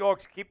the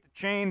Seahawks keep the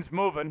chains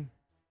moving.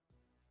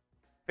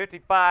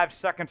 55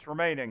 seconds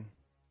remaining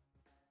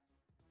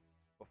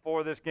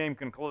before this game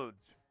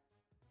concludes.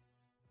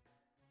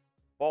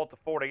 Ball to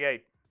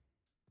 48.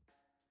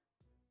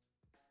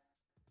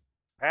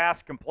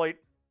 Pass complete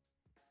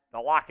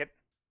to Lockett.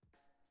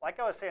 Like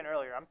I was saying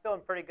earlier, I'm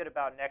feeling pretty good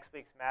about next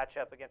week's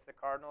matchup against the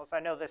Cardinals. I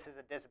know this is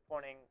a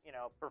disappointing,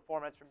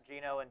 performance from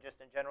Geno and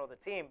just in general the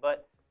team,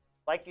 but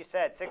like you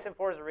said,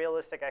 6-4 is a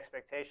realistic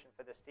expectation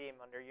for this team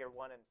under year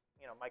 1 in,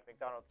 Mike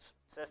Macdonald's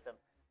system.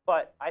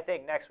 But I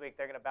think next week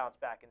they're going to bounce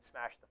back and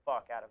smash the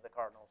fuck out of the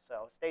Cardinals.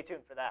 So stay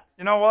tuned for that.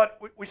 You know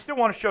what? We still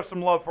want to show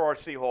some love for our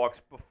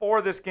Seahawks.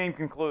 Before this game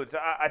concludes,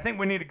 I think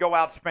we need to go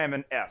out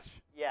spamming S.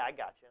 Yeah, I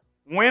got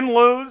you. Win,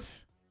 lose,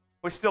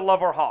 we still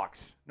love our Hawks,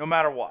 no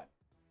matter what.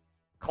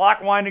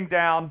 Clock winding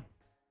down.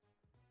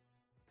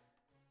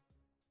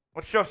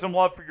 Let's show some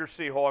love for your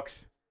Seahawks.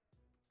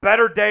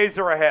 Better days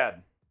are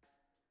ahead.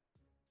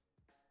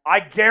 I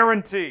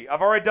guarantee.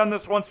 I've already done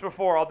this once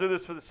before. I'll do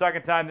this for the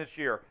second time this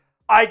year.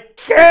 I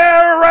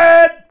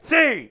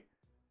guarantee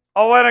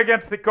a win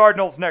against the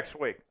Cardinals next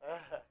week.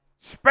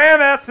 Spam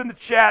S in the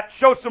chat.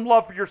 Show some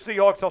love for your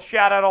Seahawks. I'll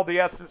shout out all the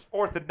S's.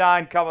 4th and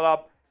 9 coming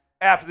up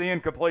after the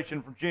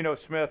incompletion from Geno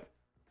Smith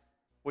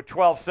with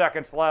 12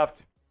 seconds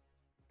left.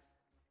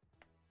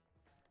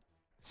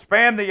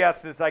 Spam the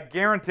S's. I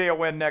guarantee a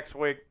win next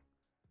week.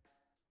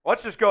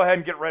 Let's just go ahead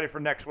and get ready for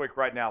next week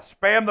right now.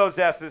 Spam those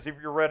S's if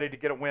you're ready to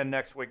get a win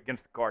next week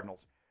against the Cardinals.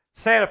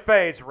 Santa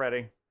Fe's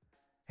ready.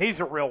 He's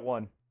a real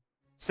one.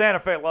 Santa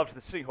Fe loves the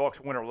Seahawks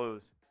win or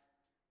lose.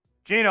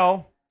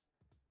 Geno,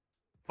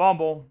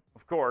 fumble,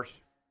 of course.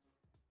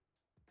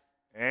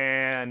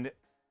 And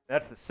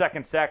that's the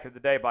second sack of the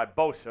day by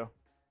Bosa.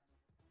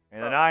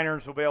 And the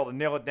Niners will be able to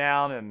nail it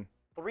down and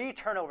 3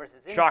 turnovers is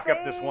insane. Chalk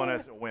up this one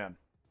as a win.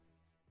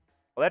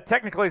 Well, that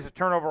technically is a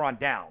turnover on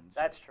downs.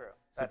 That's true.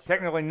 That's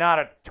technically not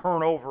a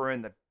turnover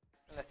in the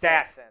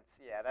stat sense.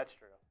 Yeah, that's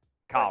true.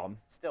 Column.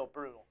 But still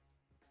brutal.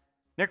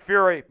 Nick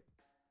Fury,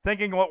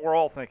 thinking what we're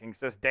all thinking,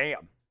 says,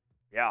 damn.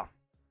 Yeah.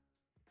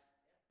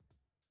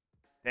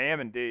 Damn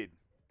indeed.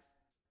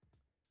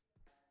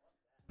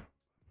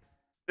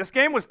 This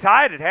game was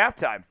tied at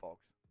halftime,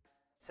 folks.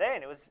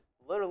 Saying it was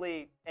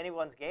literally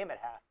anyone's game at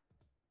half.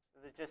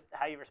 It was just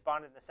how you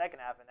responded in the second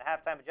half, and the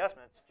halftime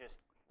adjustments just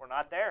were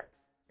not there.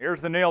 Here's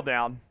the nail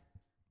down,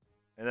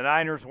 and the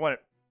Niners win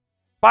it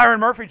Byron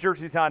Murphy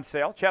jerseys on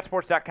sale.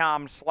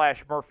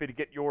 Chatsports.com/Murphy to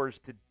get yours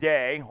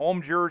today.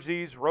 Home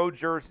jerseys, road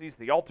jerseys,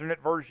 the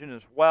alternate version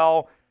as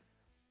well.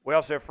 We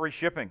also have free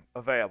shipping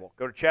available.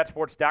 Go to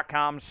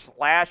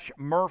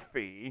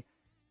chatsports.com/Murphy,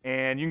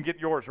 and you can get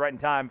yours right in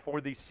time for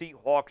the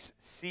Seahawks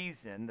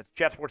season. That's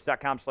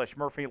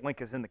chatsports.com/Murphy.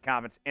 Link is in the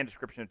comments and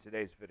description of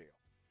today's video.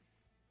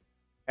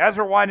 As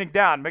we're winding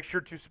down, make sure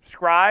to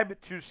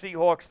subscribe to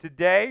Seahawks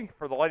Today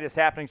for the latest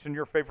happenings from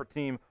your favorite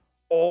team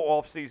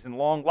all offseason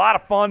long. A lot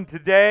of fun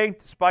today,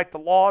 despite the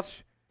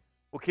loss.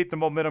 We'll keep the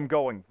momentum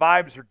going.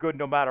 Vibes are good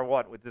no matter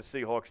what with this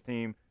Seahawks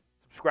team.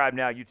 Subscribe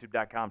now,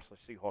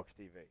 youtube.com/Seahawks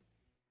TV.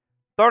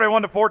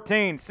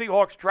 31-14,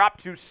 Seahawks drop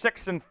to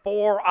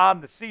 6-4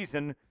 on the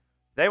season.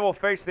 They will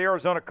face the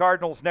Arizona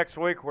Cardinals next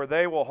week, where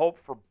they will hope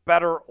for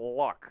better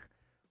luck.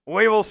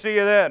 We will see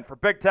you then. For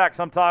Big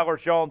Tex, I'm Tyler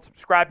Jones.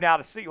 Subscribe now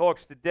to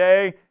Seahawks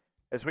Today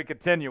as we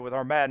continue with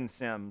our Madden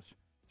Sims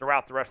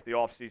throughout the rest of the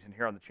offseason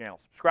here on the channel.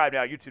 Subscribe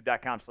now,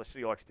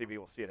 youtube.com/Seahawks TV.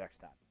 We'll see you next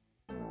time.